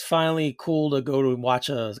 but it's finally cool to go to watch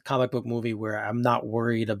a comic book movie where I'm not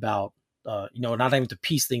worried about, not having to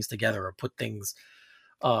piece things together or put things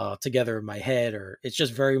together in my head, or it's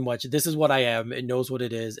just very much, this is what I am. It knows what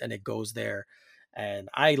it is and it goes there. And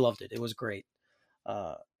I loved it. It was great.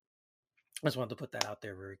 I just wanted to put that out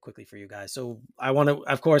there very quickly for you guys. So I want to,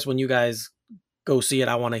 of course, when you guys go see it,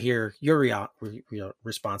 I want to hear your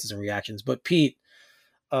responses and reactions. But Pete,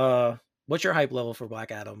 what's your hype level for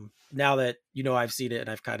Black Adam now that I've seen it and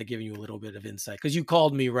I've kind of given you a little bit of insight, because you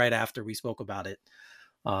called me right after we spoke about it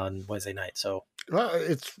on Wednesday night. So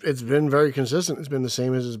it's been very consistent. It's been the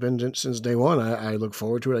same as it's been since day one. I look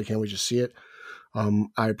forward to it. I can't wait to see it.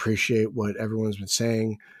 I appreciate what everyone's been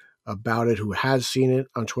saying about it who has seen it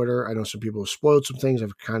on Twitter. I know some people have spoiled some things.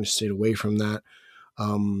 I've kind of stayed away from that.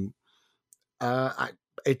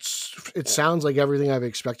 It sounds like everything I've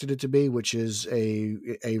expected it to be, which is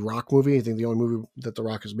a Rock movie. I think the only movie that The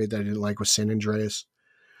Rock has made that I didn't like was San Andreas.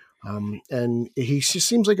 And he just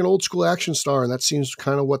seems like an old school action star, and that seems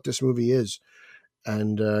kind of what this movie is.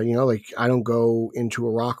 And, I don't go into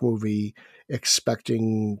a Rock movie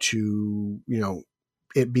expecting to,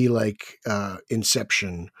 it be like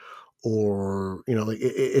Inception, or,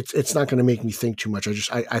 it's not going to make me think too much.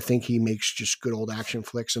 I think he makes just good old action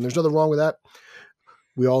flicks, and there's nothing wrong with that.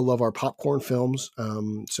 We all love our popcorn films.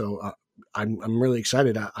 So I'm really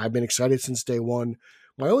excited. I've been excited since day one.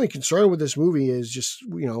 My only concern with this movie is just,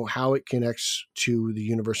 how it connects to the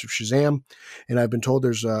universe of Shazam. And I've been told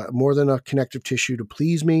there's more than a connective tissue to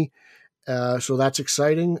please me. So that's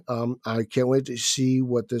exciting. I can't wait to see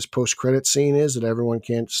what this post-credit scene is that everyone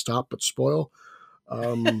can't stop but spoil.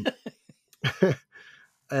 And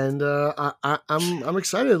I'm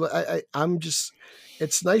excited. I'm just,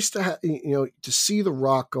 it's nice to to see The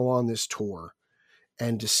Rock go on this tour,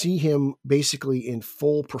 and to see him basically in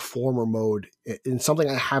full performer mode in something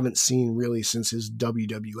I haven't seen really since his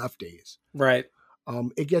WWF days. Right.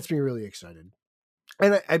 It gets me really excited.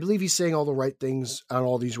 And I believe he's saying all the right things on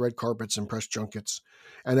all these red carpets and press junkets.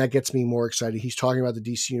 And that gets me more excited. He's talking about the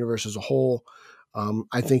DC universe as a whole.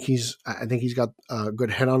 I think he's got a good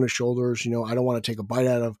head on his shoulders. I don't want to take a bite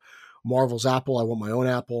out of Marvel's apple. I want my own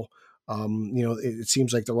apple. It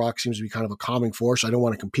seems like The Rock seems to be kind of a calming force. I don't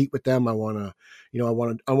want to compete with them. I want us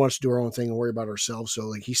to do our own thing and worry about ourselves. So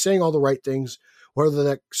like, he's saying all the right things. Whether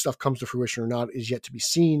that stuff comes to fruition or not is yet to be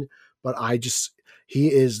seen. But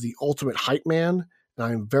he is the ultimate hype man. And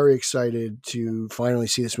I'm very excited to finally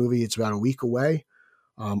see this movie. It's about a week away.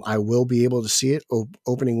 I will be able to see it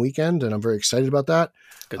opening weekend, and I'm very excited about that.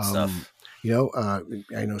 Good stuff.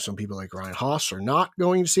 I know some people like Ryan Haas are not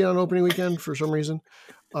going to see it on opening weekend for some reason.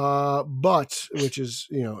 But which is,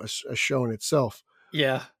 a show in itself.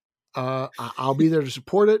 Yeah. I'll be there to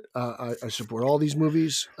support it. I support all these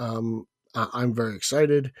movies. I'm very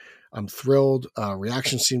excited. I'm thrilled.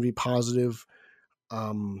 Reactions seem to be positive.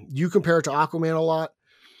 You compare it to Aquaman a lot,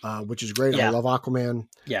 which is great. Yeah. I love Aquaman.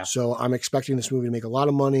 Yeah. So I'm expecting this movie to make a lot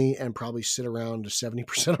of money and probably sit around to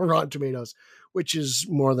 70% on Rotten Tomatoes, which is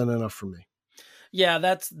more than enough for me. Yeah,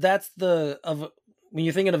 that's when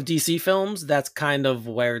you're thinking of DC films, that's kind of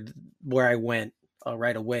where I went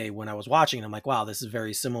right away when I was watching it. I'm like, wow, this is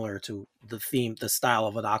very similar to the theme, the style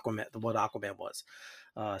of what Aquaman was.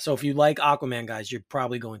 So if you like Aquaman, guys, you're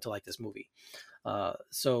probably going to like this movie.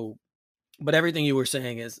 But everything you were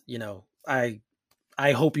saying is,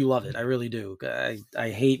 I hope you love it. I really do. I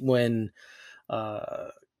hate when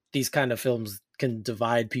these kind of films can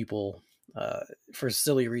divide people for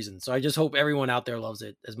silly reasons. So I just hope everyone out there loves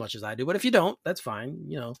it as much as I do. But if you don't, that's fine.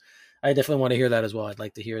 I definitely want to hear that as well. I'd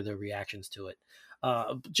like to hear the reactions to it.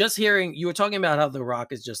 Just hearing, you were talking about how The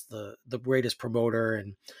Rock is just the greatest promoter.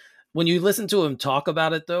 And when you listen to him talk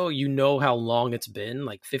about it, though, how long it's been,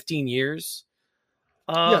 like 15 years.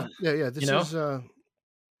 Yeah.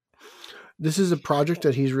 This is a project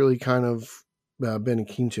that he's really kind of been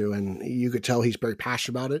keen to, and you could tell he's very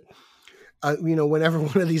passionate about it. Whenever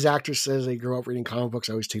one of these actors says they grew up reading comic books,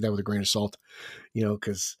 I always take that with a grain of salt,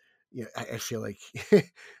 because I feel like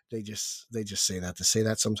they just say that to say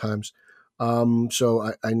that sometimes.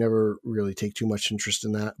 So I never really take too much interest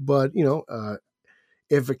in that. But,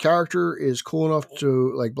 if a character is cool enough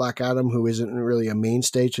to like Black Adam, who isn't really a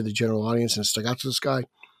mainstay to the general audience and stuck out to this guy,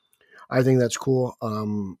 I think that's cool.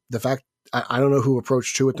 The fact, I don't know who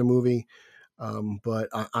approached to at the movie, but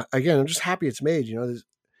again, I'm just happy it's made.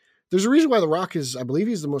 There's a reason why The Rock is, I believe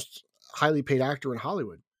he's the most highly paid actor in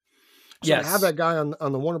Hollywood. So yes. To have that guy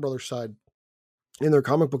on the Warner Brothers side in their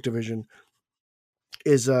comic book division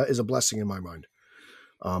is a blessing in my mind.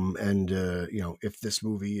 If this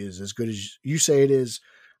movie is as good as you say it is,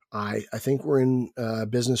 I think we're in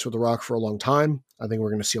business with The Rock for a long time. I think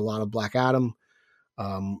we're going to see a lot of Black Adam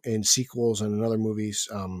in sequels and in other movies.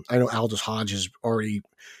 I know Aldous Hodge is already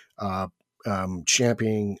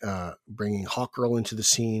championing bringing Hawkgirl into the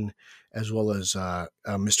scene, as well as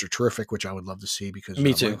Mr. Terrific, which I would love to see because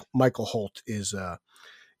me too. Michael Holt is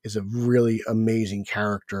is a really amazing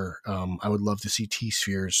character. I would love to see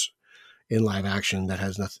T-Spheres in live action. That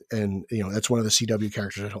has nothing, and that's one of the CW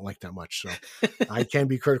characters I don't like that much. So I can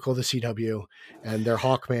be critical of the CW, and their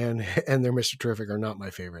Hawkman and their Mr. Terrific are not my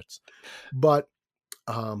favorites. But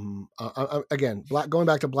again, going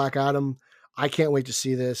back to Black Adam, I can't wait to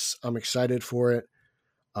see this. I'm excited for it.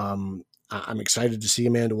 I'm excited to see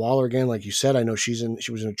Amanda Waller again. Like you said, I know she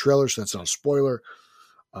was in a trailer, so that's not a spoiler.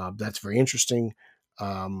 That's very interesting.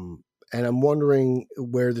 And I'm wondering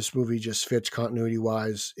where this movie just fits continuity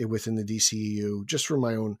wise within the DCEU, just for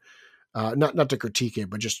my own, not to critique it,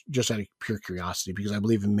 but just out of pure curiosity, because I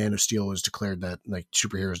believe in Man of Steel was declared that like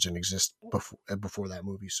superheroes didn't exist before that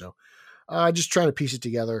movie. So just trying to piece it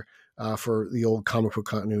together for the old comic book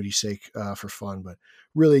continuity sake, for fun, but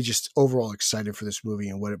really just overall excited for this movie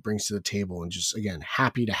and what it brings to the table. And just, again,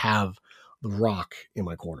 happy to have The Rock in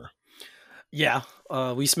my corner. Yeah.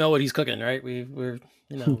 We smell what he's cooking, right? We're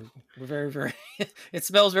very, very, it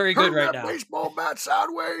smells very good right now. Baseball bat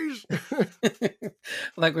sideways.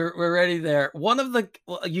 Like we're ready there.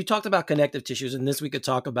 You talked about connective tissues, and this we could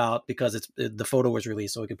talk about because the photo was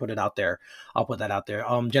released, so we could put it out there. I'll put that out there.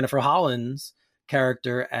 Jennifer Holland's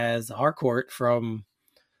character as Harcourt from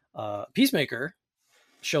Peacemaker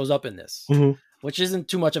shows up in this, which isn't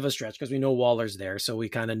too much of a stretch because we know Waller's there, so we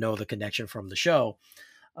kind of know the connection from the show.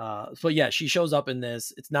 But yeah, she shows up in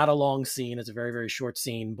this. It's not a long scene. It's a very, very short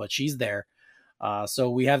scene, but she's there. So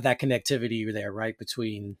we have that connectivity there, right?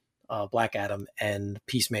 Between Black Adam and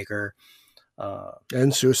Peacemaker.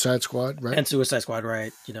 And Suicide Squad, right? And Suicide Squad,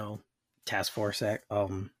 right? Task Force X.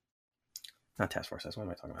 Not Task Force X. What am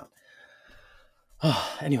I talking about?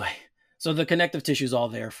 Anyway, so the connective tissue is all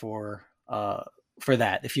there for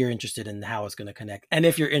that, if you're interested in how it's going to connect, and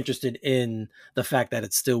if you're interested in the fact that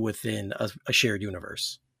it's still within a shared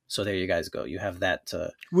universe. So there you guys go. You have that.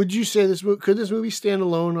 Would you say could this movie stand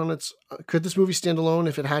alone could this movie stand alone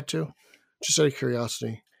if it had to? Just out of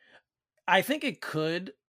curiosity. I think it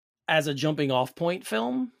could, as a jumping off point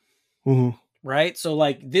film. Mm-hmm. Right. So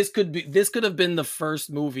like this could have been the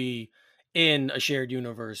first movie in a shared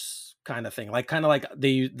universe kind of thing, like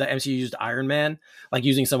the MCU used Iron Man, like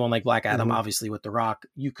using someone like Black Adam, obviously with The Rock.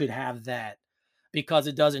 You could have that because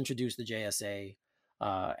it does introduce the JSA.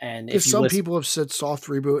 And if some people have said soft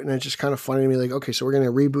reboot, and it's just kind of funny to me, like, okay, so we're going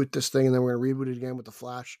to reboot this thing and then we're going to reboot it again with the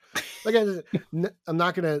Flash. Like, I'm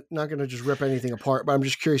not going to just rip anything apart, but I'm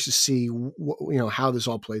just curious to see how this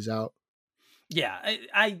all plays out. Yeah.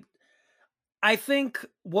 I think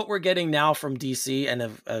what we're getting now from DC,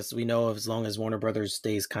 and as we know, as long as Warner Brothers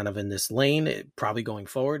stays kind of in this lane, probably going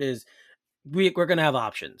forward, is we're going to have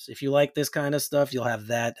options. If you like this kind of stuff, you'll have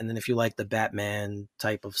that. And then if you like the Batman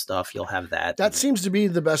type of stuff, you'll have that. That seems to be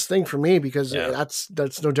the best thing for me, because that's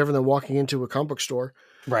no different than walking into a comic book store.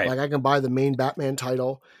 Right. Like, I can buy the main Batman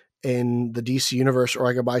title in the DC universe, or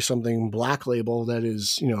I can buy something Black Label that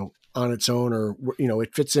is, on its own, or,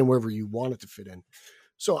 it fits in wherever you want it to fit in.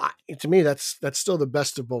 So to me, that's still the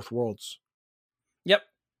best of both worlds. Yep.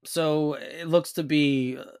 So it looks to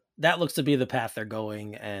be the path they're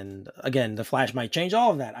going. And again, the Flash might change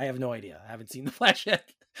all of that. I have no idea. I haven't seen the Flash yet,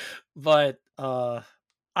 but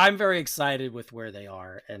I'm very excited with where they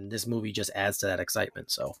are, and this movie just adds to that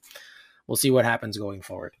excitement. So we'll see what happens going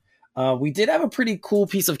forward. We did have a pretty cool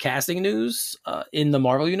piece of casting news in the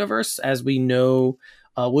Marvel universe. As we know,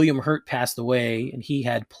 William Hurt passed away, and he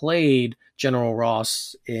had played General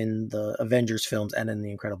Ross in the Avengers films and in The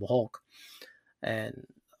Incredible Hulk.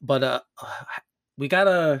 But we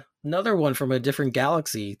got another one from a different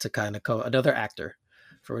galaxy to kind of another actor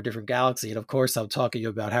from a different galaxy. And of course, I'm talking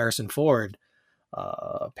about Harrison Ford.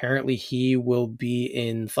 Apparently he will be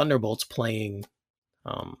in Thunderbolts playing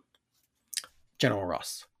General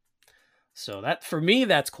Ross. So that, for me,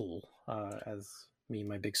 that's cool. As me,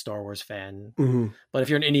 my big Star Wars fan. Mm-hmm. But if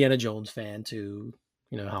you're an Indiana Jones fan too,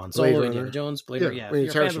 Han Solo, Indiana Jones, Blade Runner,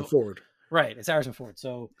 it's Harrison Ford. Right, it's Harrison Ford.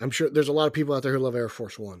 So I'm sure there's a lot of people out there who love Air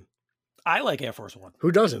Force One. I like Air Force One.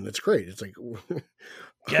 Who doesn't? It's great. It's like,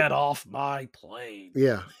 get off my plane.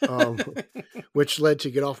 Yeah. Which led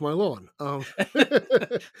to Get Off My Lawn.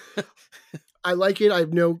 I like it. I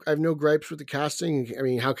have no gripes with the casting. I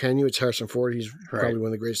mean, how can you? It's Harrison Ford. He's probably one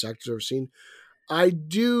of the greatest actors I've ever seen. I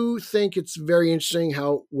do think it's very interesting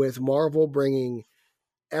how, with Marvel bringing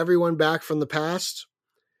everyone back from the past,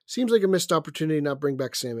 seems like a missed opportunity to not bring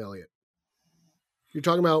back Sam Elliott. You're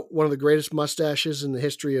talking about one of the greatest mustaches in the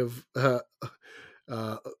history of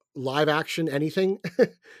live action anything.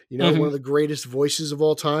 One of the greatest voices of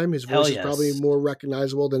all time. His voice is probably more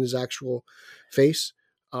recognizable than his actual face.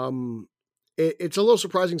 It's a little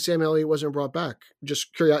surprising Sam Elliott wasn't brought back.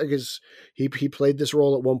 Just curious, because he played this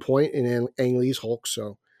role at one point in Ang Lee's Hulk.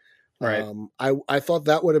 So Right. I thought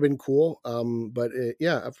that would have been cool. But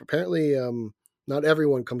apparently not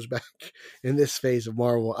everyone comes back in this phase of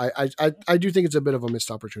Marvel. I do think it's a bit of a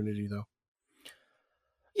missed opportunity, though.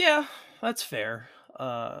 Yeah, that's fair.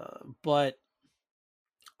 But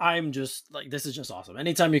I'm just like, this is just awesome.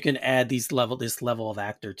 Anytime you can add this level of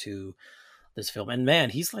actor to this film, and man,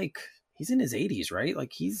 he's in his 80s, right?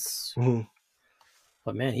 Like Mm-hmm.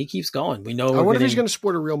 but man, he keeps going. We know. I wonder if he's going to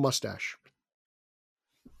sport a real mustache.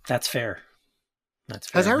 That's fair.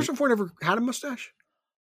 Has Harrison Ford ever had a mustache?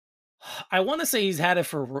 I want to say he's had it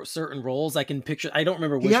for certain roles. I can picture. I don't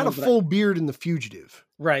remember. He had a full beard in The Fugitive.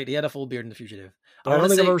 Right, he had a full beard in The Fugitive. But I don't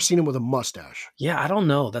think I've ever seen him with a mustache. Yeah, I don't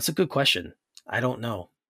know. That's a good question. I don't know.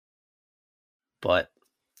 But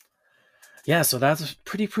yeah, so that's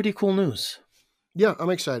pretty cool news. Yeah, I'm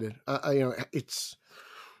excited. It's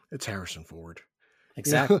Harrison Ford.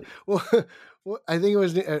 Exactly. You know? Well, I think it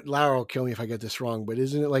was Lara will kill me if I get this wrong, but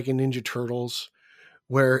isn't it like in Ninja Turtles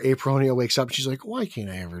where April O'Neil wakes up and she's like, "Why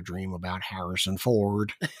can't I ever dream about Harrison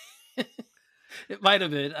Ford?" It might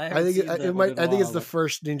have been. I think it's the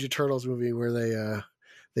first Ninja Turtles movie where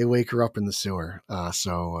they wake her up in the sewer.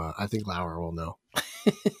 So I think Lara will know.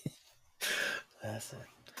 That's it.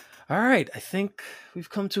 All right, I think we've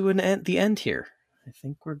come to the end here. I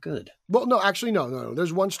think we're good. Well, no, actually, no.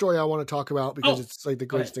 There's one story I want to talk about because it's like the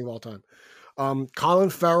greatest thing of all time. Colin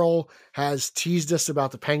Farrell has teased us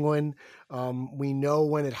about the Penguin. We know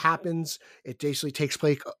when it happens. It basically takes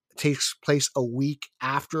place a week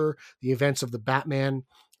after the events of the Batman.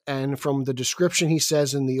 And from the description, he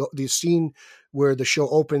says in the scene where the show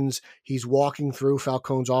opens, he's walking through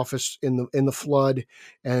Falcone's office in the flood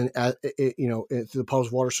and through the puddles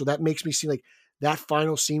of water. So that makes me see like that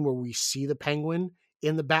final scene where we see the Penguin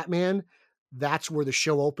in the Batman. That's where the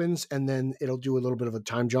show opens, and then it'll do a little bit of a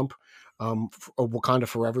time jump, a Wakanda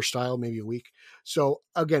Forever style, maybe a week. So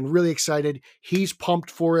again, really excited. He's pumped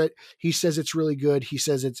for it. He says it's really good. He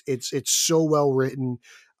says it's so well written.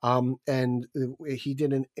 And he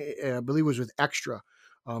did I believe it was with Extra.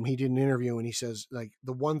 He did an interview and he says like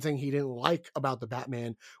the one thing he didn't like about the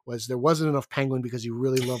Batman was there wasn't enough Penguin because he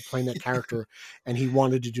really loved playing that character and he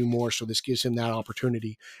wanted to do more. So this gives him that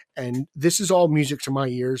opportunity. And this is all music to my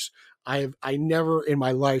ears. I never in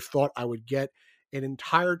my life thought I would get an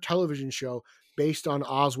entire television show based on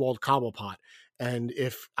Oswald Cobblepot. And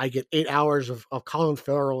if I get 8 hours of Colin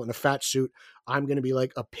Farrell in a fat suit, I'm going to be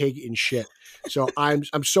like a pig in shit. So I'm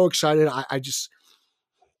so excited.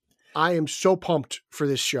 I am so pumped for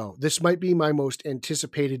this show. This might be my most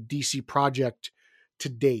anticipated DC project to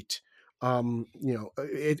date.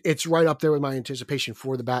 It's right up there with my anticipation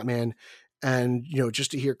for the Batman. And,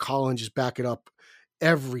 just to hear Colin just back it up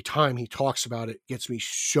every time he talks about it gets me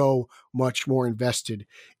so much more invested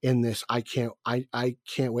in this. I can't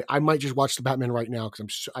wait. I might just watch the Batman right now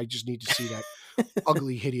because I just need to see that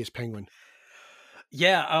ugly, hideous Penguin.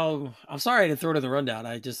 Yeah, I'm sorry I didn't throw it in the rundown.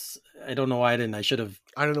 I don't know why I didn't. I should have.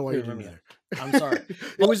 I don't know why you didn't either. I'm sorry.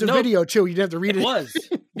 It was a video too. You didn't have to read it. It was.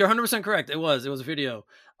 You're 100% correct. It was a video.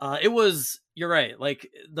 You're right. Like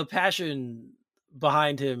the passion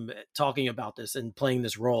behind him talking about this and playing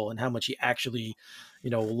this role and how much he actually,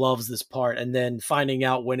 loves this part, and then finding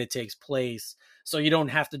out when it takes place. So you don't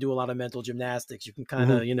have to do a lot of mental gymnastics. You can kind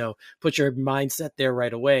of, put your mindset there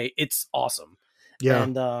right away. It's awesome. Yeah.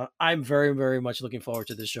 And I'm very, very much looking forward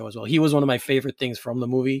to this show as well. He was one of my favorite things from the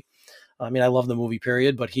movie. I mean, I love the movie,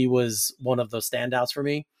 period, but he was one of the standouts for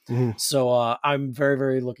me. Mm-hmm. So I'm very,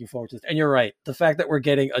 very looking forward to this. And you're right. The fact that we're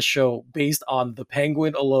getting a show based on the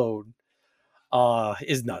Penguin alone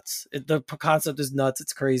is nuts. The concept is nuts.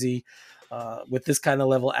 It's crazy. With this kind of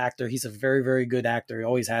level actor, he's a very, very good actor. He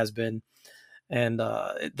always has been. And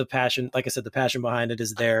the passion, like I said, the passion behind it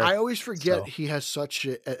is there. I always forget he has such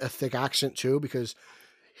a thick accent too, because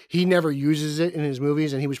he never uses it in his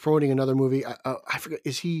movies. And he was promoting another movie. I forget.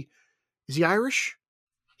 Is he Irish?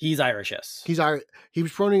 He's Irish, yes. He's Irish. He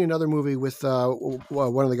was promoting another movie with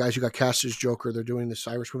one of the guys who got cast as Joker. They're doing this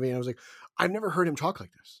Irish movie. And I was like, I've never heard him talk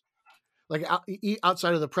like this. Like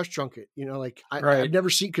outside of the press junket, I've never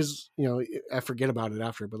seen, because, I forget about it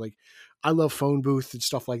after, but like, I love Phone Booth and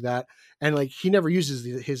stuff like that. And like, he never uses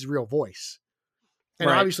his real voice. And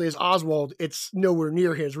obviously as Oswald, it's nowhere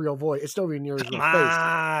near his real voice. It's nowhere near his real face.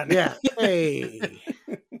 Yeah. Hey,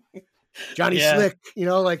 Johnny Slick,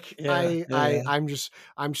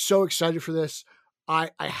 I'm so excited for this.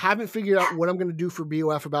 I haven't figured out what I'm going to do for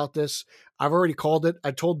BOF about this. I've already called it.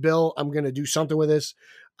 I told Bill I'm going to do something with this.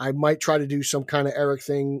 I might try to do some kind of Eric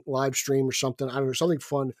thing, live stream or something. I don't know, something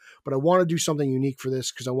fun, but I want to do something unique for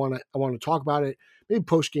this because I want to talk about it. Maybe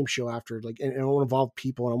post-game show after, and I want to involve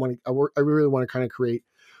people, and I really want to kind of create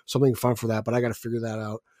something fun for that, but I got to figure that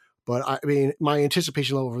out. But I mean, my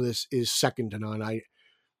anticipation level for this is second to none.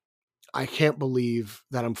 I can't believe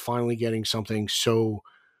that I'm finally getting something so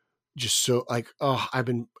like, oh,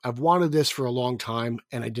 I've wanted this for a long time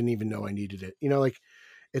and I didn't even know I needed it. Like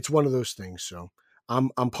it's one of those things. So I'm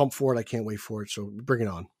pumped for it. I can't wait for it. So bring it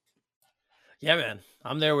on. Yeah, man,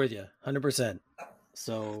 I'm there with you 100%.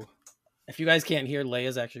 So if you guys can't hear,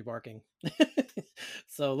 Leia's actually barking.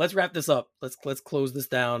 So let's wrap this up. Let's close this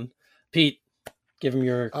down. Pete, give him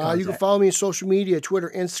your contact. You can follow me on social media,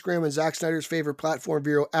 Twitter, Instagram, and Zack Snyder's favorite platform,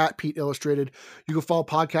 Vero, at Pete Illustrated. You can follow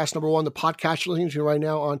podcast number 1, the podcast you're listening to right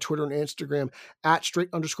now, on Twitter and Instagram, at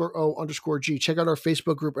straight_O_G. Check out our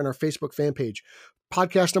Facebook group and our Facebook fan page.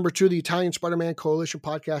 Podcast number 2, the Italian Spider-Man Coalition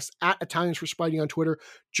podcast, at Italians for Spidey on Twitter.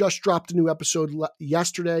 Just dropped a new episode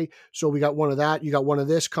yesterday. So we got one of that. You got one of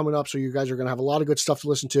this coming up. So you guys are going to have a lot of good stuff to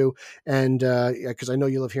listen to. And because I know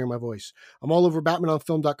you love hearing my voice. I'm all over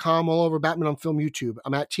BatmanOnFilm.com, all over Batman on Film YouTube.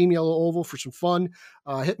 I'm at Team Yellow Oval for some fun.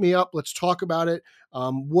 Hit me up. Let's talk about it.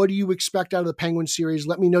 What do you expect out of the Penguin series?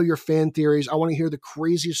 Let me know your fan theories. I want to hear the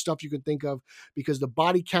craziest stuff you can think of, because the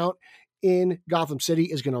body count in Gotham City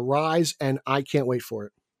is going to rise, and I can't wait for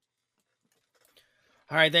it.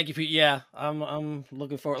 All right, thank you, Pete. Yeah, I'm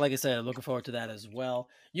looking forward. Like I said, I'm looking forward to that as well.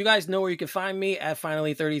 You guys know where you can find me, at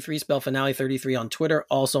Finally33, spell Finale33 on Twitter,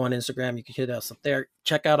 also on Instagram. You can hit us up there.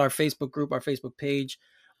 Check out our Facebook group, our Facebook page.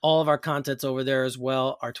 All of our content's over there as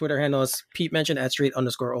well. Our Twitter handle is Pete mentioned, at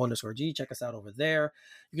straight_O_G. Check us out over there.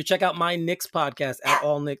 You can check out my Knicks podcast at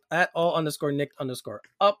all_Nick_up.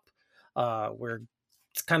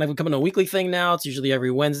 It's kind of becoming a weekly thing now. It's usually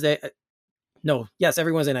every Wednesday.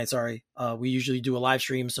 Every Wednesday night. Sorry. We usually do a live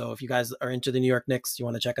stream. So if you guys are into the New York Knicks, you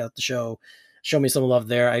want to check out the show, show me some love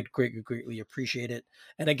there. I'd greatly appreciate it.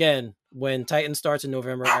 And again, when Titans starts in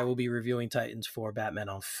November, I will be reviewing Titans for Batman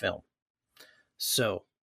on Film. So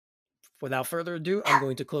without further ado, I'm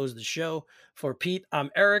going to close the show. For Pete,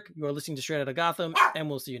 I'm Eric. You are listening to Straight Outta Gotham, and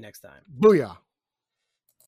we'll see you next time. Booyah.